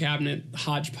liquor cabinet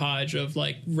hodgepodge of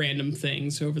like random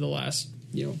things over the last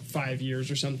 5 years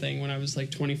or something when I was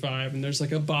like 25, and there's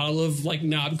like a bottle of like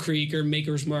Knob Creek or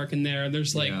Maker's Mark in there, and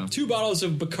there's like Yeah. 2 bottles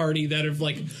of Bacardi that have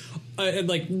like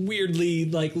weirdly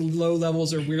like low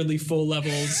levels or weirdly full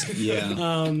levels.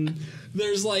 Yeah.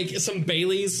 There's like some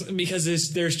Baileys because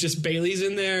there's just Baileys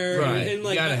in there. Right. And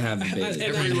like Gotta have the Baileys. and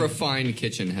Every I- refined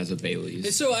kitchen has a Bailey's.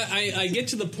 and so I get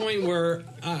to the point where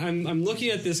I'm looking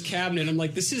at this cabinet. I'm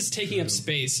like, this is taking up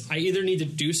space. I either need to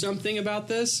do something about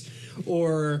this,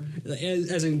 or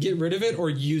as in get rid of it or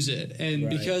use it. And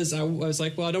Right. because I was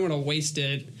like, well, I don't want to waste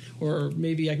it, or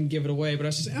maybe I can give it away. But I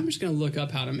was just, I'm just going to look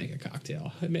up how to make a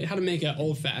cocktail, how to make an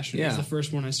old fashioned. Yeah. Was the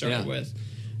first one I started Yeah. with.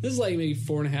 This is like maybe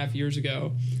 4.5 years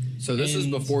ago. So this is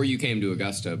And before you came to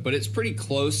Augusta, but it's pretty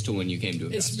close to when you came to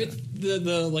Augusta.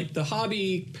 the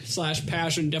hobby /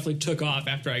 passion definitely took off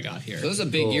after I got here. So this is a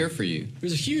big year for you. It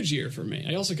was a huge year for me.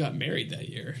 I also got married that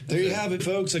year. There you have it,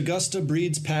 folks. Augusta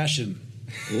breeds passion.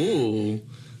 Ooh.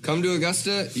 Come to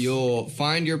Augusta, you'll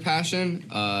find your passion,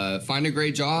 find a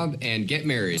great job, and get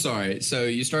married. Sorry, so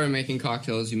you started making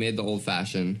cocktails, you made the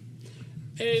old-fashioned.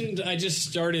 And I just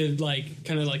started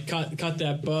caught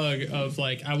that bug of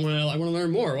I want to learn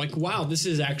more. Wow, this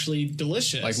is actually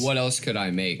delicious. Like, what else could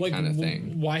I make kind of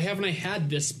thing? Why haven't I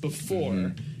had this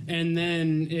before? And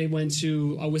then it went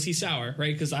to a whiskey sour,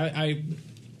 right? Because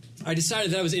I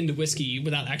decided that I was into whiskey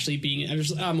without actually being.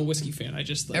 I'm a whiskey fan.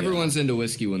 Everyone's into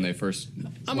whiskey when they first.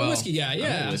 I'm a whiskey guy,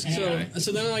 yeah. I'm a whiskey guy.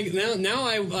 So then now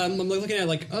I'm looking at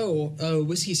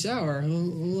whiskey sour.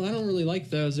 Well, I don't really like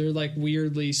those. They're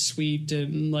weirdly sweet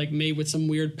and made with some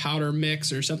weird powder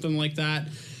mix or something like that.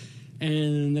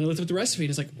 And then I looked up the recipe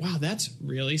and it's wow, that's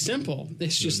really simple.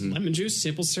 It's just lemon juice,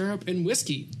 simple syrup, and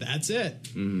whiskey. That's it.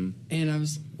 Mm-hmm. And I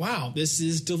was, wow, this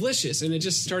is delicious. And it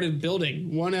just started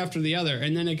building one after the other.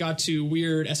 And then it got to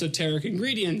weird esoteric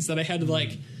ingredients that I had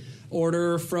to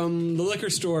order from the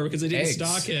liquor store because they didn't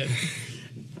stock it.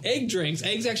 Egg drinks.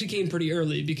 Eggs actually came pretty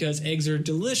early because eggs are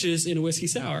delicious in a whiskey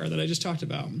sour that I just talked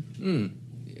about.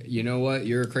 You know what?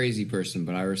 You're a crazy person,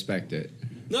 but I respect it.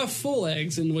 Not full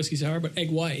eggs in whiskey sour, but egg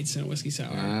whites in a whiskey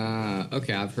sour. Ah,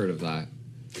 okay, I've heard of that.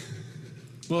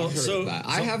 Well,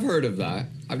 I have heard of that.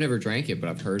 I've never drank it, but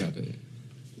I've heard of it.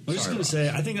 I was just going to say,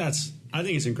 I think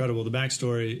it's incredible. The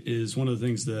backstory is one of the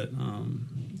things that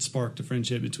sparked a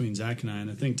friendship between Zach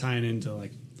and I think tying into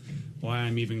why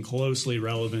I'm even closely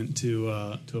relevant to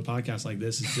a podcast like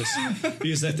this is just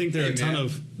because I think there are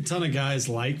a ton of guys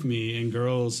like me and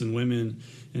girls and women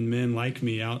and men like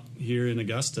me out here in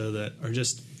Augusta that are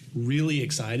just really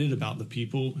excited about the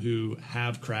people who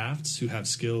have crafts, who have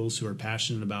skills, who are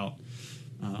passionate about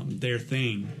their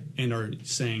thing and are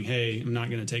saying, hey, I'm not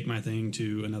going to take my thing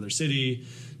to another city,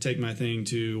 take my thing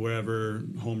to wherever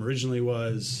home originally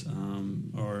was,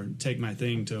 or take my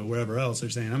thing to wherever else. They're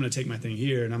saying, I'm going to take my thing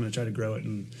here and I'm going to try to grow it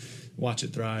and watch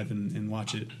it thrive and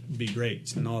watch it be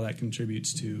great. And all that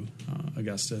contributes to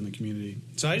Augusta and the community.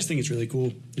 So I just think it's really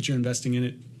cool that you're investing in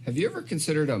it. Have you ever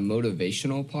considered a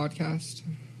motivational podcast?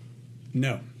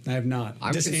 No, I have not.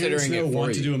 I'm Does considering Aaron Snow it for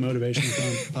want you. to do a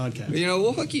motivational podcast?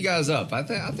 We'll hook you guys up. I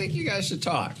think you guys should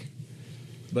talk.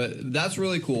 But that's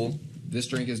really cool. This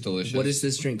drink is delicious. What is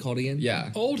this drink called again?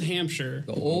 Yeah. Old Hampshire.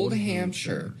 The Old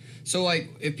Hampshire. So,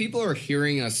 if people are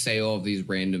hearing us say all of these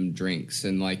random drinks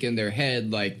and, in their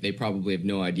head, they probably have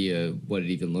no idea what it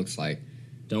even looks like.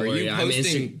 Don't worry, I'm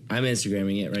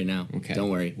Instagramming it right now. Okay. Don't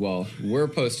worry. Well, we're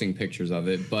posting pictures of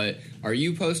it, but are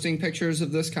you posting pictures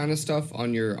of this kind of stuff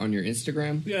on your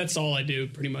Instagram? Yeah, that's all I do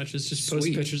pretty much. Is just post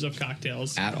pictures of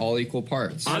cocktails. At all equal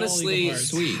parts. Honestly,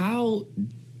 sweet. How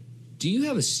do you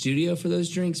have a studio for those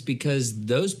drinks? Because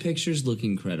those pictures look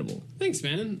incredible. Thanks,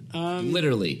 man.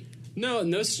 Literally.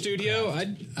 No studio.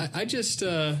 I just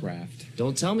Craft.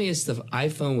 Don't tell me it's the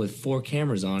iPhone with 4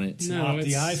 cameras on it. It's not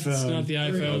the iPhone. It's not the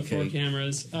iPhone with Okay. 4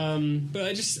 cameras. But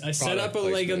I set up a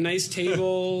placement. nice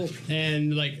table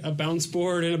and a bounce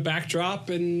board and a backdrop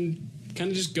and kind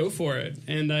of just go for it.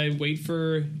 And I wait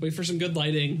for some good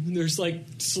lighting. There's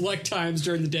select times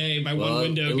during the day my one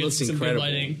window it gets looks some incredible.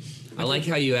 good lighting. I like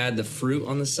how you add the fruit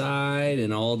on the side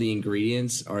and all the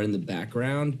ingredients are in the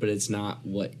background, but it's not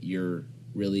what you're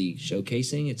really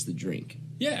showcasing. It's the drink.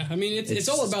 Yeah, I mean, it's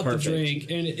all about perfect. the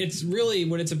drink, and it's really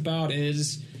what it's about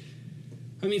is,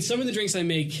 I mean, some of the drinks I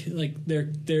make,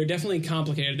 they're definitely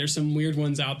complicated. There's some weird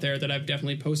ones out there that I've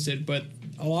definitely posted, but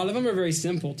a lot of them are very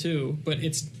simple too. But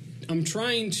I'm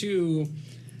trying to,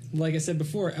 like I said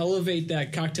before, elevate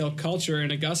that cocktail culture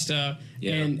in Augusta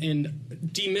and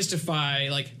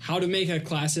demystify how to make a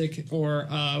classic or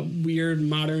a weird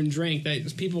modern drink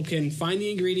that people can find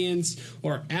the ingredients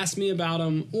or ask me about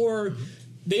them or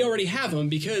they already have them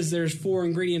because there's 4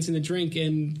 ingredients in the drink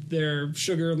and they're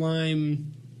sugar,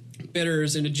 lime,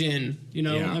 bitters, and a gin.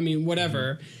 I mean,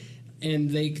 whatever. And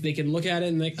they can look at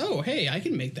it and oh, hey, I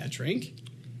can make that drink.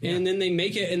 Yeah. And then they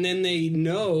make it, and then they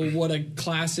know what a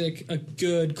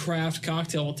good craft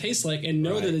cocktail will taste like, and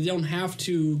know that they don't have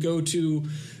to go to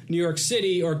New York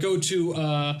City or go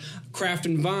to Craft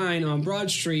and Vine on Broad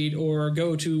Street or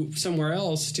go to somewhere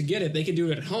else to get it. They can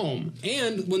do it at home.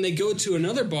 And when they go to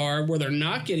another bar where they're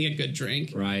not getting a good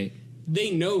drink, they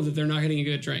know that they're not getting a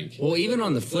good drink. Well, even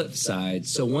on the flip side,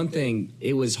 so one thing,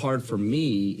 it was hard for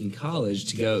me in college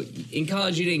to go. In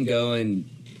college, you didn't go and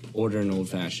order an old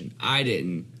fashioned. I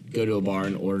didn't. go to a bar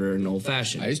and order an old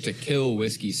fashioned. I used to kill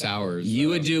whiskey sours. You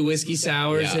would do whiskey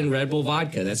sours Yeah. and Red Bull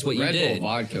vodka. That's what you Red did. Bull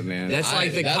vodka, man. That's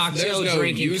like the cocktail there's no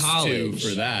drink in used to college.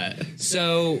 for that.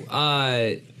 So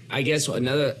I guess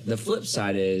the flip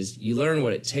side is you learn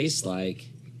what it tastes like,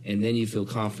 and then you feel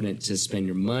confident to spend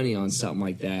your money on something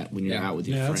like that when you're Yeah. out with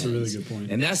your Yeah, friends. that's a really good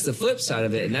point. And that's the flip side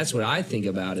of it, and that's what I think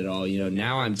about it all.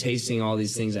 Now I'm tasting all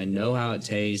these things. I know how it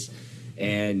tastes,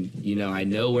 and I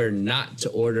know where not to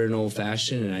order an old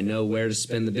fashioned, and I know where to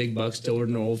spend the big bucks to order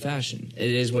an old fashioned.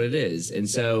 It is what it is, and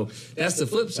so that's the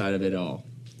flip side of it all.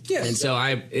 Yes. And so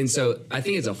I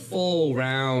think it's a full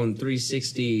round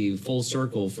 360 full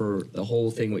circle for the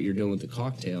whole thing what you're doing with the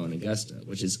cocktail in Augusta,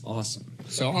 which is awesome.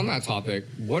 So on that topic,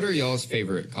 what are y'all's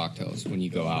favorite cocktails when you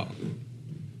go out?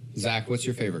 Zach, what's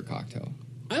your favorite cocktail?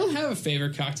 I don't have a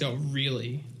favorite cocktail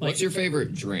really. What's your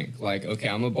favorite drink? Like, okay,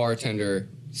 I'm a bartender.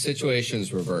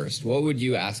 Situation's reversed. What would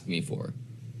you ask me for?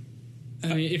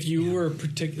 I mean, if you were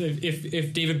particular,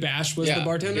 if David Bash was the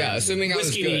bartender, assuming I was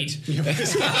whiskey good. neat.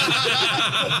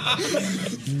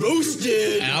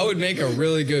 Roasted. And I would make a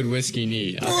really good whiskey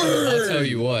neat. I'll tell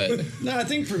you what. No, I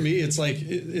think for me, it's like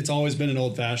it's always been an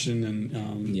old fashioned,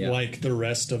 and like the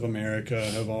rest of America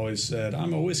have always said,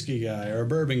 I'm a whiskey guy or a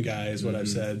bourbon guy is what I've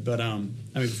said. But I mean,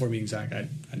 before meeting Zach, I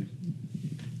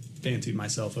fancied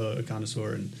myself a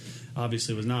connoisseur and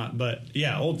obviously was not. But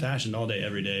yeah, old fashioned all day,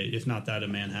 every day. If not that, a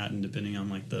Manhattan, depending on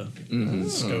like the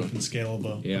scope and scale of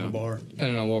a bar.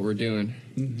 Depending on what we're doing.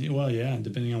 Well, yeah,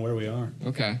 depending on where we are.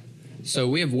 Okay. So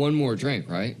we have one more drink,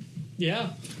 right?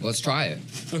 Yeah. Let's try it.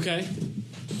 Okay. You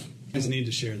guys need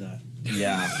to share that.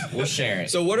 Yeah, we'll share it.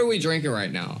 So what are we drinking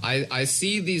right now? I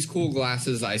see these cool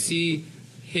glasses. I see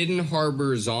Hidden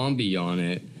Harbor Zombie on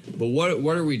it. But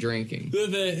what are we drinking?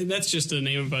 That's just the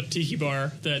name of a tiki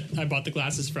bar that I bought the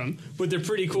glasses from. But they're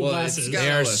pretty cool glasses. It's got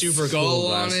They are a super skull cool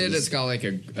on glasses. it. It's got like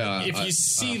a If you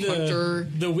see hunter,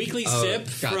 the weekly sip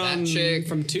got that chick.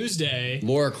 from Tuesday,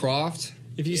 Laura Croft.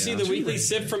 if you see the weekly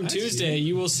sip from Tuesday,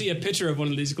 you will see a picture of one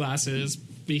of these glasses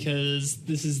because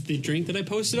this is the drink that I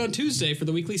posted on Tuesday for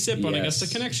the weekly sip on Yes. Augusta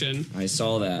Connection. I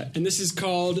saw that. And this is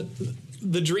called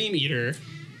the Dream Eater.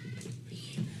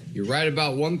 You're right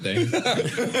about one thing.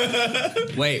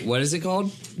 Wait, what is it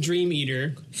called? Dream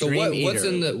Eater. So Dream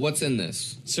what's in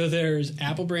this? So there's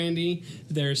apple brandy,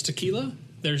 there's tequila,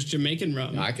 there's Jamaican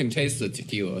rum. I can taste the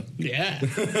tequila. Yeah.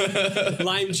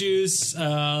 Lime juice,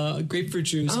 grapefruit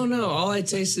juice. Oh no, all I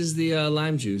taste is the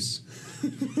lime juice.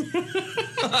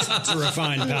 It's a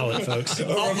refined palate, folks.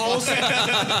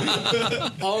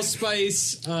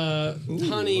 Allspice,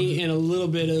 honey, and a little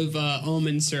bit of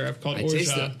almond syrup called I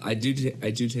taste orgeat.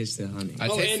 I do taste the honey. I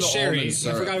Oh, taste and the sherry. almond I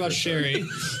syrup forgot about for sure. sherry.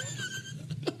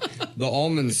 The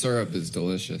almond syrup is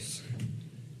delicious.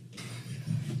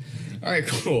 All right,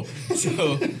 cool.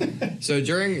 So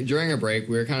during a break,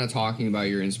 we were kind of talking about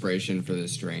your inspiration for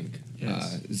this drink,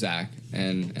 Yes. Zach,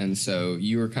 and so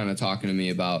you were kind of talking to me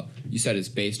about. You said it's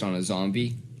based on a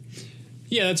zombie.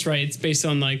 Yeah, that's right. It's based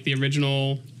on like the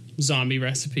original zombie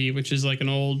recipe, which is like an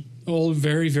old,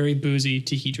 very, very boozy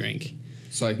tiki drink.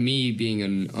 So, like me being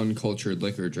an uncultured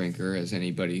liquor drinker, as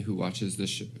anybody who watches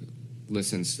this,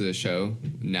 listens to the show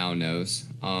now knows.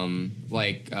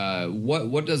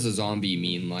 What does a zombie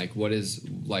mean? Like, what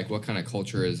kind of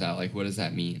culture is that? Like, what does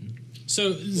that mean?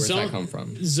 So Where's that come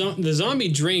from? The zombie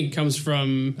drink comes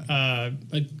from a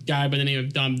guy by the name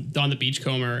of Don the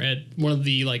Beachcomber at one of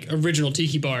the like original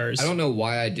tiki bars. I don't know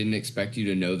why I didn't expect you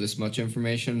to know this much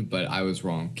information, but I was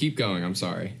wrong. Keep going. I'm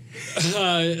sorry.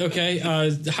 Okay,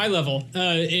 high level.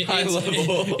 High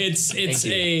level. It's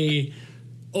a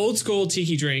old school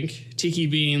tiki drink. Tiki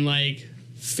being like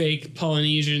fake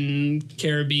Polynesian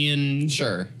Caribbean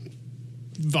Sure.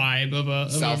 vibe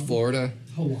of South Florida.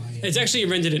 It's actually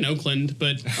rented in Oakland,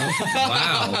 but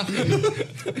Wow.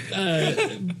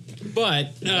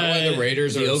 but Why the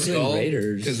Raiders the are a Oakland skull?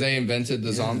 Raiders. Because they invented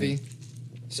the zombie?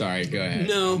 Sorry, go ahead.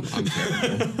 no. I'm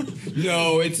terrible.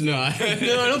 No, it's not.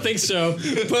 No, I don't think so.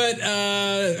 But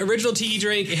original tiki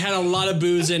drink, it had a lot of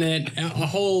booze in it. A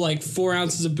whole like 4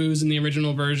 ounces of booze in the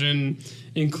original version,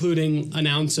 including an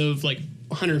ounce of like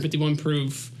 151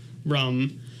 proof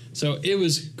rum. So it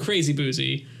was crazy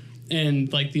boozy.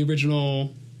 And like the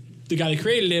guy that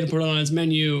created it put it on his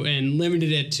menu and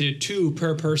limited it to 2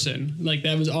 per person. Like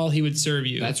that was all he would serve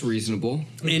you. That's reasonable.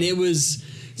 And it was,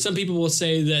 some people will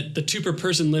say that the 2 per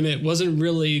person limit wasn't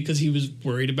really because he was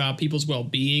worried about people's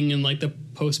well-being in like the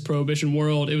post-prohibition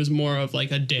world. It was more of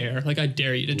like a dare. Like I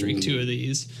dare you to drink 2 of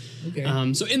these.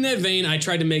 Okay. So in that vein, I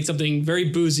tried to make something very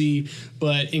boozy,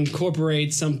 but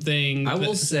incorporate something. I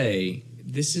will say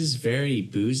this is very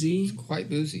boozy, Quite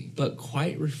boozy. but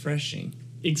quite refreshing.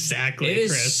 Exactly, It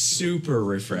is Chris. super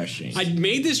refreshing. I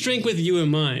made this drink with you in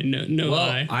mind. No well,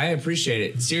 lie. I appreciate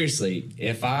it. Seriously,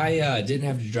 if I didn't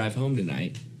have to drive home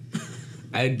tonight,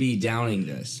 I'd be downing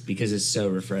this because it's so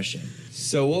refreshing.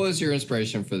 So what was your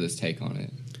inspiration for this take on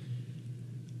it?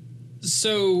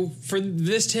 So for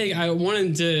this take, I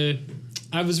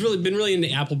was been really into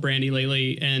apple brandy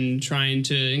lately and trying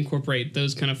to incorporate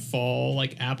those kind of fall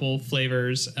like apple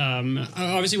flavors. I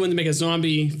obviously wanted to make a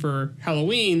zombie for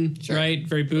Halloween, Sure. right?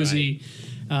 Very boozy,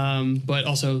 but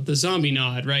also the zombie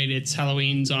nod, right? It's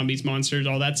Halloween, zombies, monsters,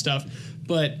 all that stuff.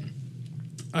 But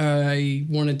I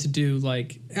wanted to do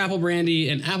like apple brandy,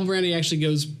 and apple brandy actually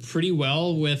goes pretty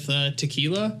well with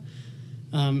tequila.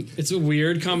 It's a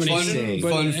weird combination.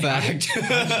 Fun fact.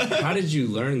 How did you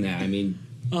learn that? I mean,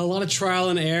 A lot of trial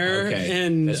and error, okay,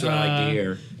 and that's what I like to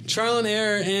hear. Trial and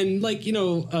error, and like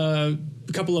a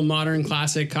couple of modern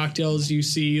classic cocktails. You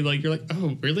see, like you're like,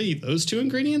 oh, really? Those two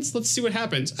ingredients? Let's see what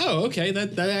happens. Oh, okay,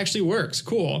 that actually works.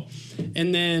 Cool.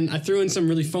 And then I threw in some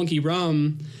really funky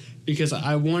rum because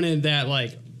I wanted that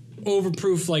like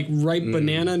overproof, like ripe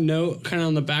banana note kind of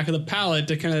on the back of the palate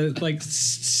to kind of like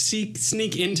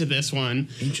sneak into this one.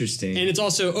 Interesting. And it's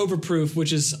also overproof,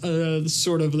 which is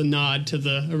sort of the nod to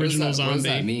the original zombie. What does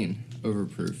that mean?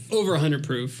 Overproof. Over 100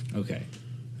 proof. Okay.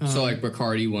 So like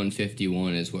Bacardi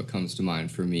 151 is what comes to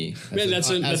mind for me. That's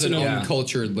an an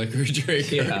uncultured liquor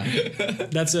drinker. Yeah.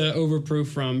 That's a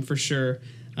overproof rum for sure.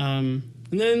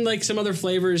 And then like some other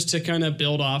flavors to kind of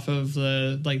build off of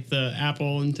the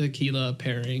apple and tequila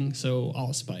pairing. So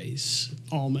allspice,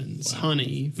 almonds,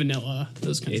 honey, vanilla,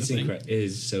 those kinds of things. It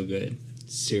is so good.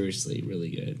 Seriously, really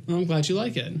good. Well, I'm glad you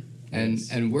like it.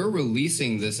 And we're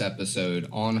releasing this episode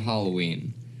on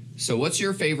Halloween. So what's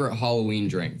your favorite Halloween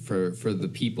drink for the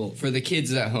people, for the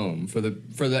kids at home, for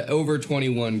the over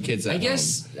 21 kids at home?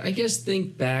 I guess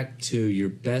think back to your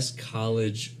best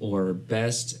college or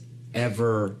best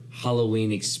ever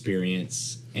Halloween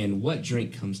experience, and what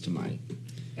drink comes to mind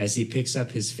as he picks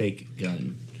up his fake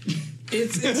gun?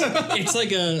 It's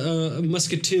like a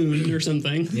musketoon or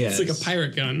something. Yes. It's like a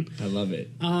pirate gun. I love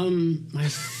it. My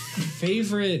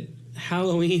favorite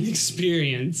Halloween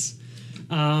experience.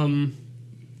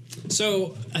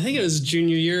 So I think it was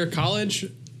junior year of college.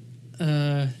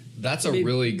 That's a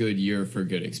really good year for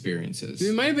good experiences.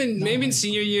 It might have been maybe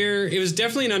senior year. It was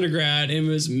definitely an undergrad. It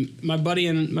was my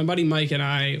buddy Mike and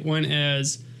I went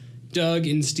as Doug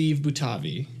and Steve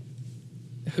Butavi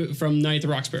from Night at the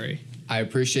Roxbury. I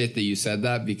appreciate that you said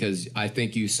that because I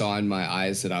think you saw in my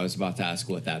eyes that I was about to ask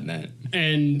what that meant.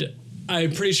 And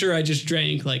I'm pretty sure I just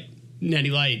drank like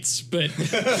Natty Lights, but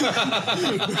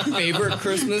Favorite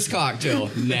Christmas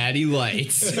cocktail, Natty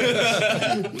Lights.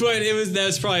 but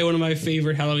that's probably one of my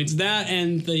favorite Halloweens. That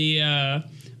and the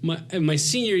my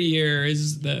senior year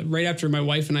is right after my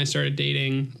wife and I started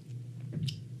dating.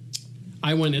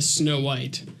 I went as Snow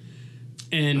White,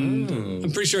 and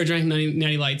I'm pretty sure I drank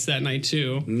Natty Lights that night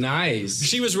too. Nice.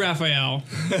 She was Raphael,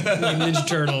 like Ninja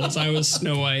Turtles. I was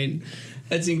Snow White.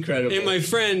 That's incredible. And my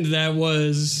friend that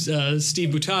was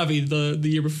Steve Butavi the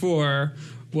year before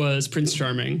was Prince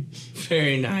Charming.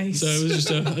 Very nice. So it was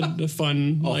just a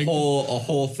fun a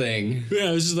whole thing.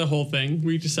 Yeah, it was just the whole thing.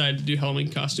 We decided to do Halloween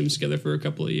costumes together for a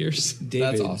couple of years. David,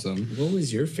 That's awesome. What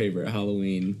was your favorite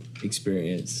Halloween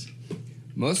experience?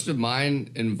 Most of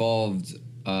mine involved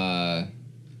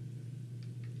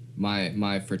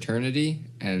my fraternity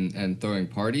and throwing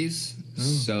parties.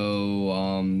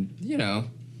 So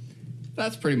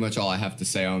that's pretty much all I have to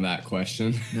say on that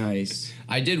question. Nice.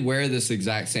 I did wear this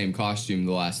exact same costume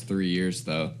the last 3 years,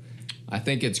 though. I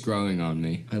think it's growing on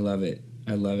me. I love it.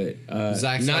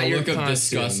 Zach's got a look of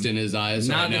disgust in his eyes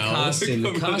right now. Not the costume.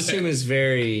 The costume is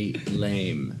very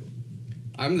lame.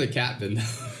 I'm the captain.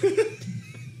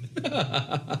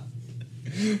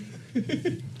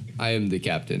 I am the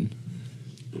captain.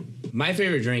 My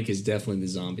favorite drink is definitely the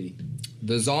zombie.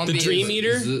 The zombie. The Dream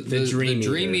Eater? The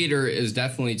Dream Eater is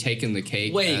definitely taking the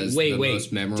cake as the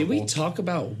most memorable. Did we talk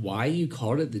about why you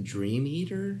called it the Dream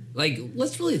Eater? Like,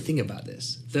 let's really think about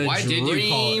this. Why did you call it?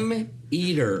 Dream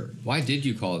Eater. Why did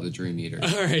you call it the Dream Eater?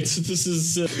 All right, so this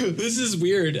is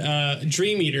weird.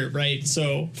 Dream Eater, right?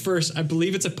 So first, I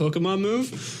believe it's a Pokemon move,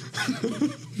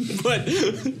 but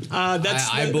that's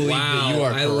I believe that you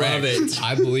are correct. I love it.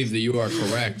 I believe that you are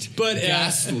correct. But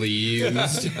gas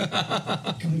leaves.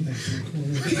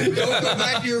 Don't go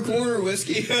back to your corner,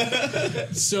 Whiskey.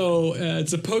 So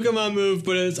it's a Pokemon move,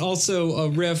 but it's also a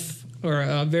riff or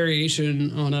a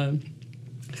variation on a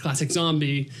classic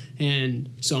zombie, and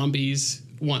zombies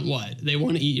want what? They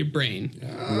want to eat your brain.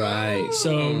 Right.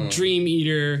 So Dream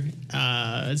Eater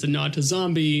is a nod to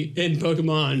zombie in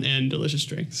Pokemon and delicious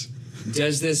drinks.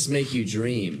 Does this make you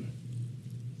dream?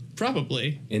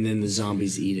 Probably. And then the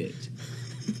zombies eat it.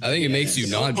 I think it makes you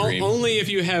not dream. Only if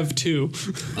you have 2.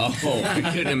 Oh, I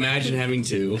couldn't imagine having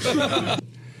 2.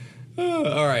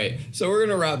 All right, so we're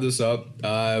gonna wrap this up.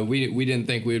 We didn't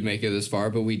think we would make it this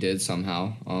far, but we did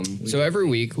somehow. So every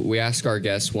week we ask our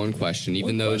guests one question,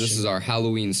 even though this is our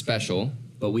Halloween special.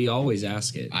 But we always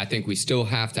ask it. I think we still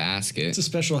have to ask it. It's a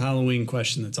special Halloween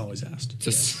question that's always asked.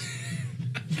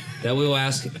 That we will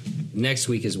ask next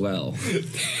week as well.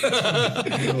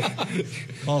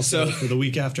 Also for the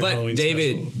week after But Halloween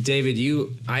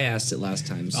David, I asked it last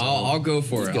time. So I'll go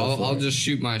for it. I'll it. just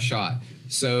shoot my shot.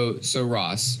 So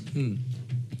Ross,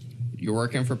 you're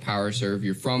working for Powerserve.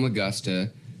 You're from Augusta.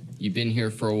 You've been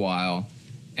here for a while,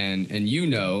 and you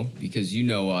know, because you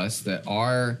know us, that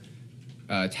our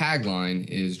tagline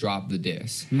is "Drop the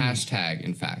Diss." Hashtag,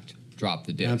 in fact, "Drop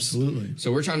the Diss." Absolutely.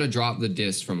 So we're trying to drop the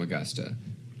diss from Augusta,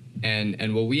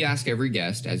 and what we ask every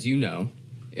guest, as you know,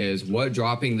 is what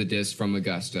dropping the diss from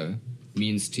Augusta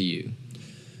means to you.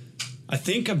 I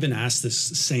think I've been asked this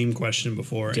same question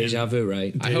before. Deja vu,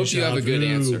 right? I hope you have a good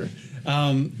answer.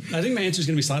 I think my answer is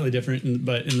going to be slightly different,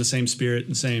 but in the same spirit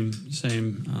and same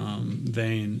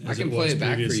vein. I as can it play was it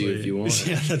back for you previously. if you want.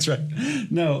 Yeah, that's right.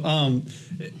 No,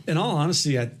 in all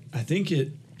honesty, I think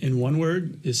it, in one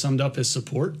word, is summed up as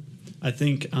support. I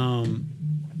think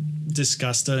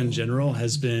Disgusta in general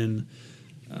has been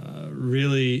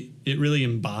really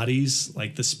embodies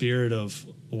like the spirit of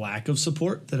lack of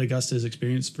support that Augusta has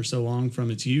experienced for so long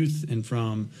from its youth and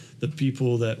from the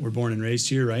people that were born and raised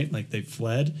here, right? Like they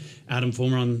fled. Adam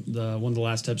Fulmer on one of the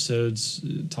last episodes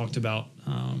talked about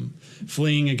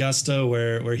fleeing Augusta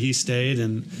where he stayed,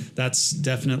 and that's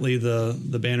definitely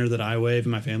the banner that I wave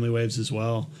and my family waves as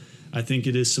well. I think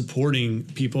it is supporting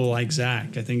people like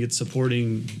Zach. I think it's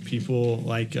supporting people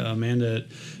like Amanda at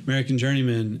American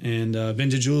Journeyman and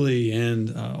Vintage Julie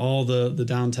and all the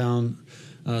downtown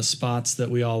spots that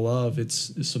we all love.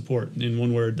 It's support. In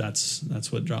one word,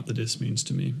 that's what Drop the Diss means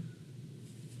to me.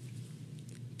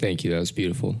 Thank you. That was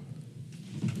beautiful.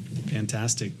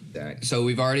 Fantastic. So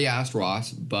we've already asked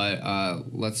Ross, but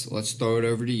let's throw it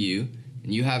over to you.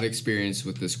 And you have experience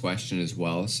with this question as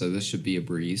well, so this should be a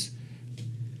breeze.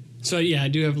 So yeah, I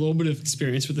do have a little bit of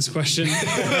experience with this question.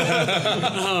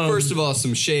 First of all,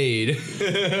 some shade.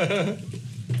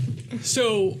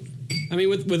 So, I mean,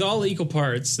 with all equal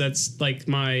parts, that's like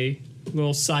my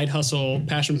little side hustle,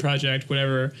 passion project,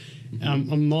 whatever.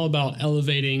 I'm all about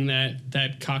elevating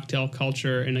that cocktail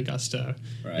culture in Augusta.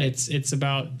 Right. It's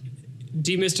about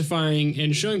demystifying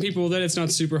and showing people that it's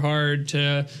not super hard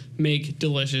to make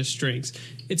delicious drinks.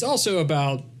 It's also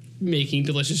about making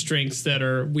delicious drinks that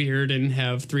are weird and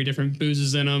have 3 different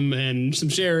boozes in them and some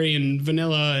sherry and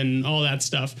vanilla and all that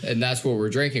stuff. And that's what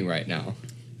we're drinking right now.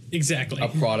 Exactly. A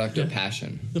product of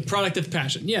passion. The product of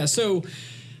passion. Yeah. So,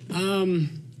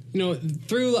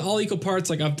 through all equal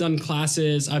parts, like I've done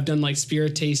classes, I've done like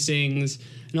spirit tastings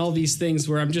and all these things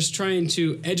where I'm just trying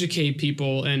to educate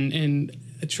people and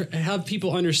have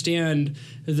people understand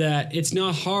that it's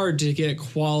not hard to get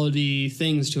quality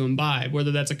things to imbibe,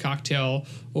 whether that's a cocktail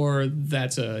or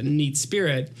that's a neat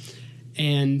spirit.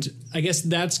 And I guess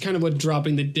that's kind of what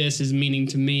dropping the diss is meaning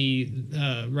to me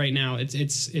right now.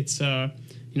 It's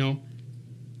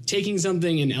taking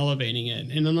something and elevating it.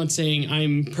 And I'm not saying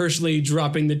I'm personally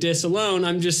dropping the diss alone.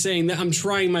 I'm just saying that I'm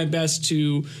trying my best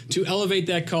to elevate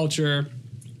that culture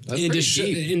and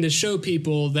to show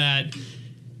people that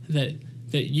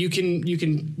you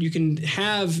can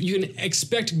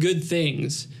expect good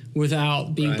things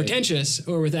without being pretentious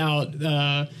or without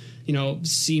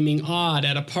seeming odd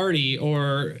at a party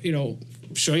or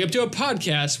showing up to a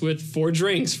podcast with 4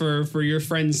 drinks for your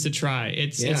friends to try.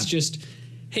 It's just,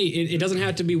 hey, it doesn't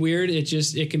have to be weird.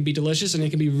 It can be delicious and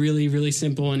it can be really, really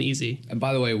simple and easy. And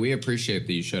by the way, we appreciate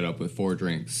that you showed up with 4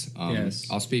 drinks. Yes.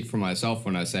 I'll speak for myself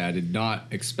when I say I did not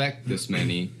expect this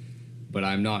many, but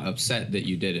I'm not upset that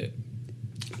you did it.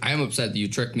 I am upset that you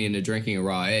tricked me into drinking a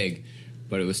raw egg,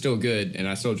 but it was still good, and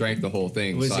I still drank the whole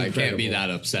thing, so I can't be that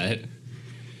upset.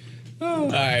 All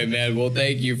right, man. Well,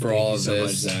 thank you for all of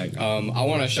this. Much, Zach. I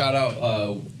want to shout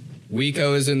out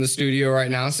WeCo is in the studio right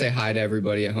now. Say hi to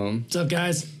everybody at home. What's up,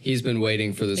 guys? He's been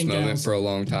waiting for this moment for a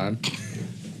long time.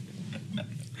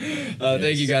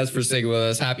 Thank you guys for sticking with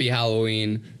us. Happy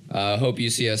Halloween. Hope you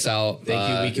see us out.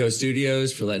 Thank you, WeCo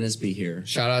Studios, for letting us be here.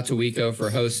 Shout out to WeCo for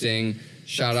hosting.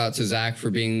 Shout out to Zach for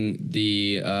being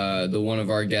the one of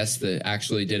our guests that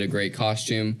actually did a great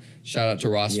costume. Shout out to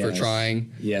Ross for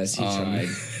trying. Yes, he tried.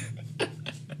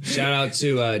 Shout out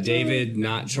to David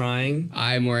not trying.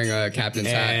 I'm wearing a captain's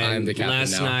hat. And I'm the captain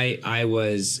last now. night I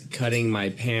was cutting my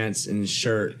pants and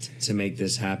shirt to make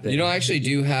this happen. You know, I actually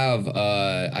do have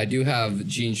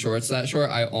jean shorts that short.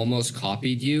 I almost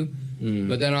copied you,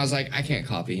 but then I was like, I can't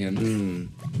copy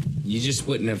him. You just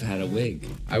wouldn't have had a wig.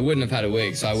 I wouldn't have had a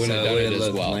wig, so I wouldn't So have it done it would've as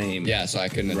looked well. lame. Yeah, so I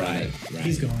couldn't have done Right, it. right.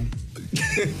 He's gone.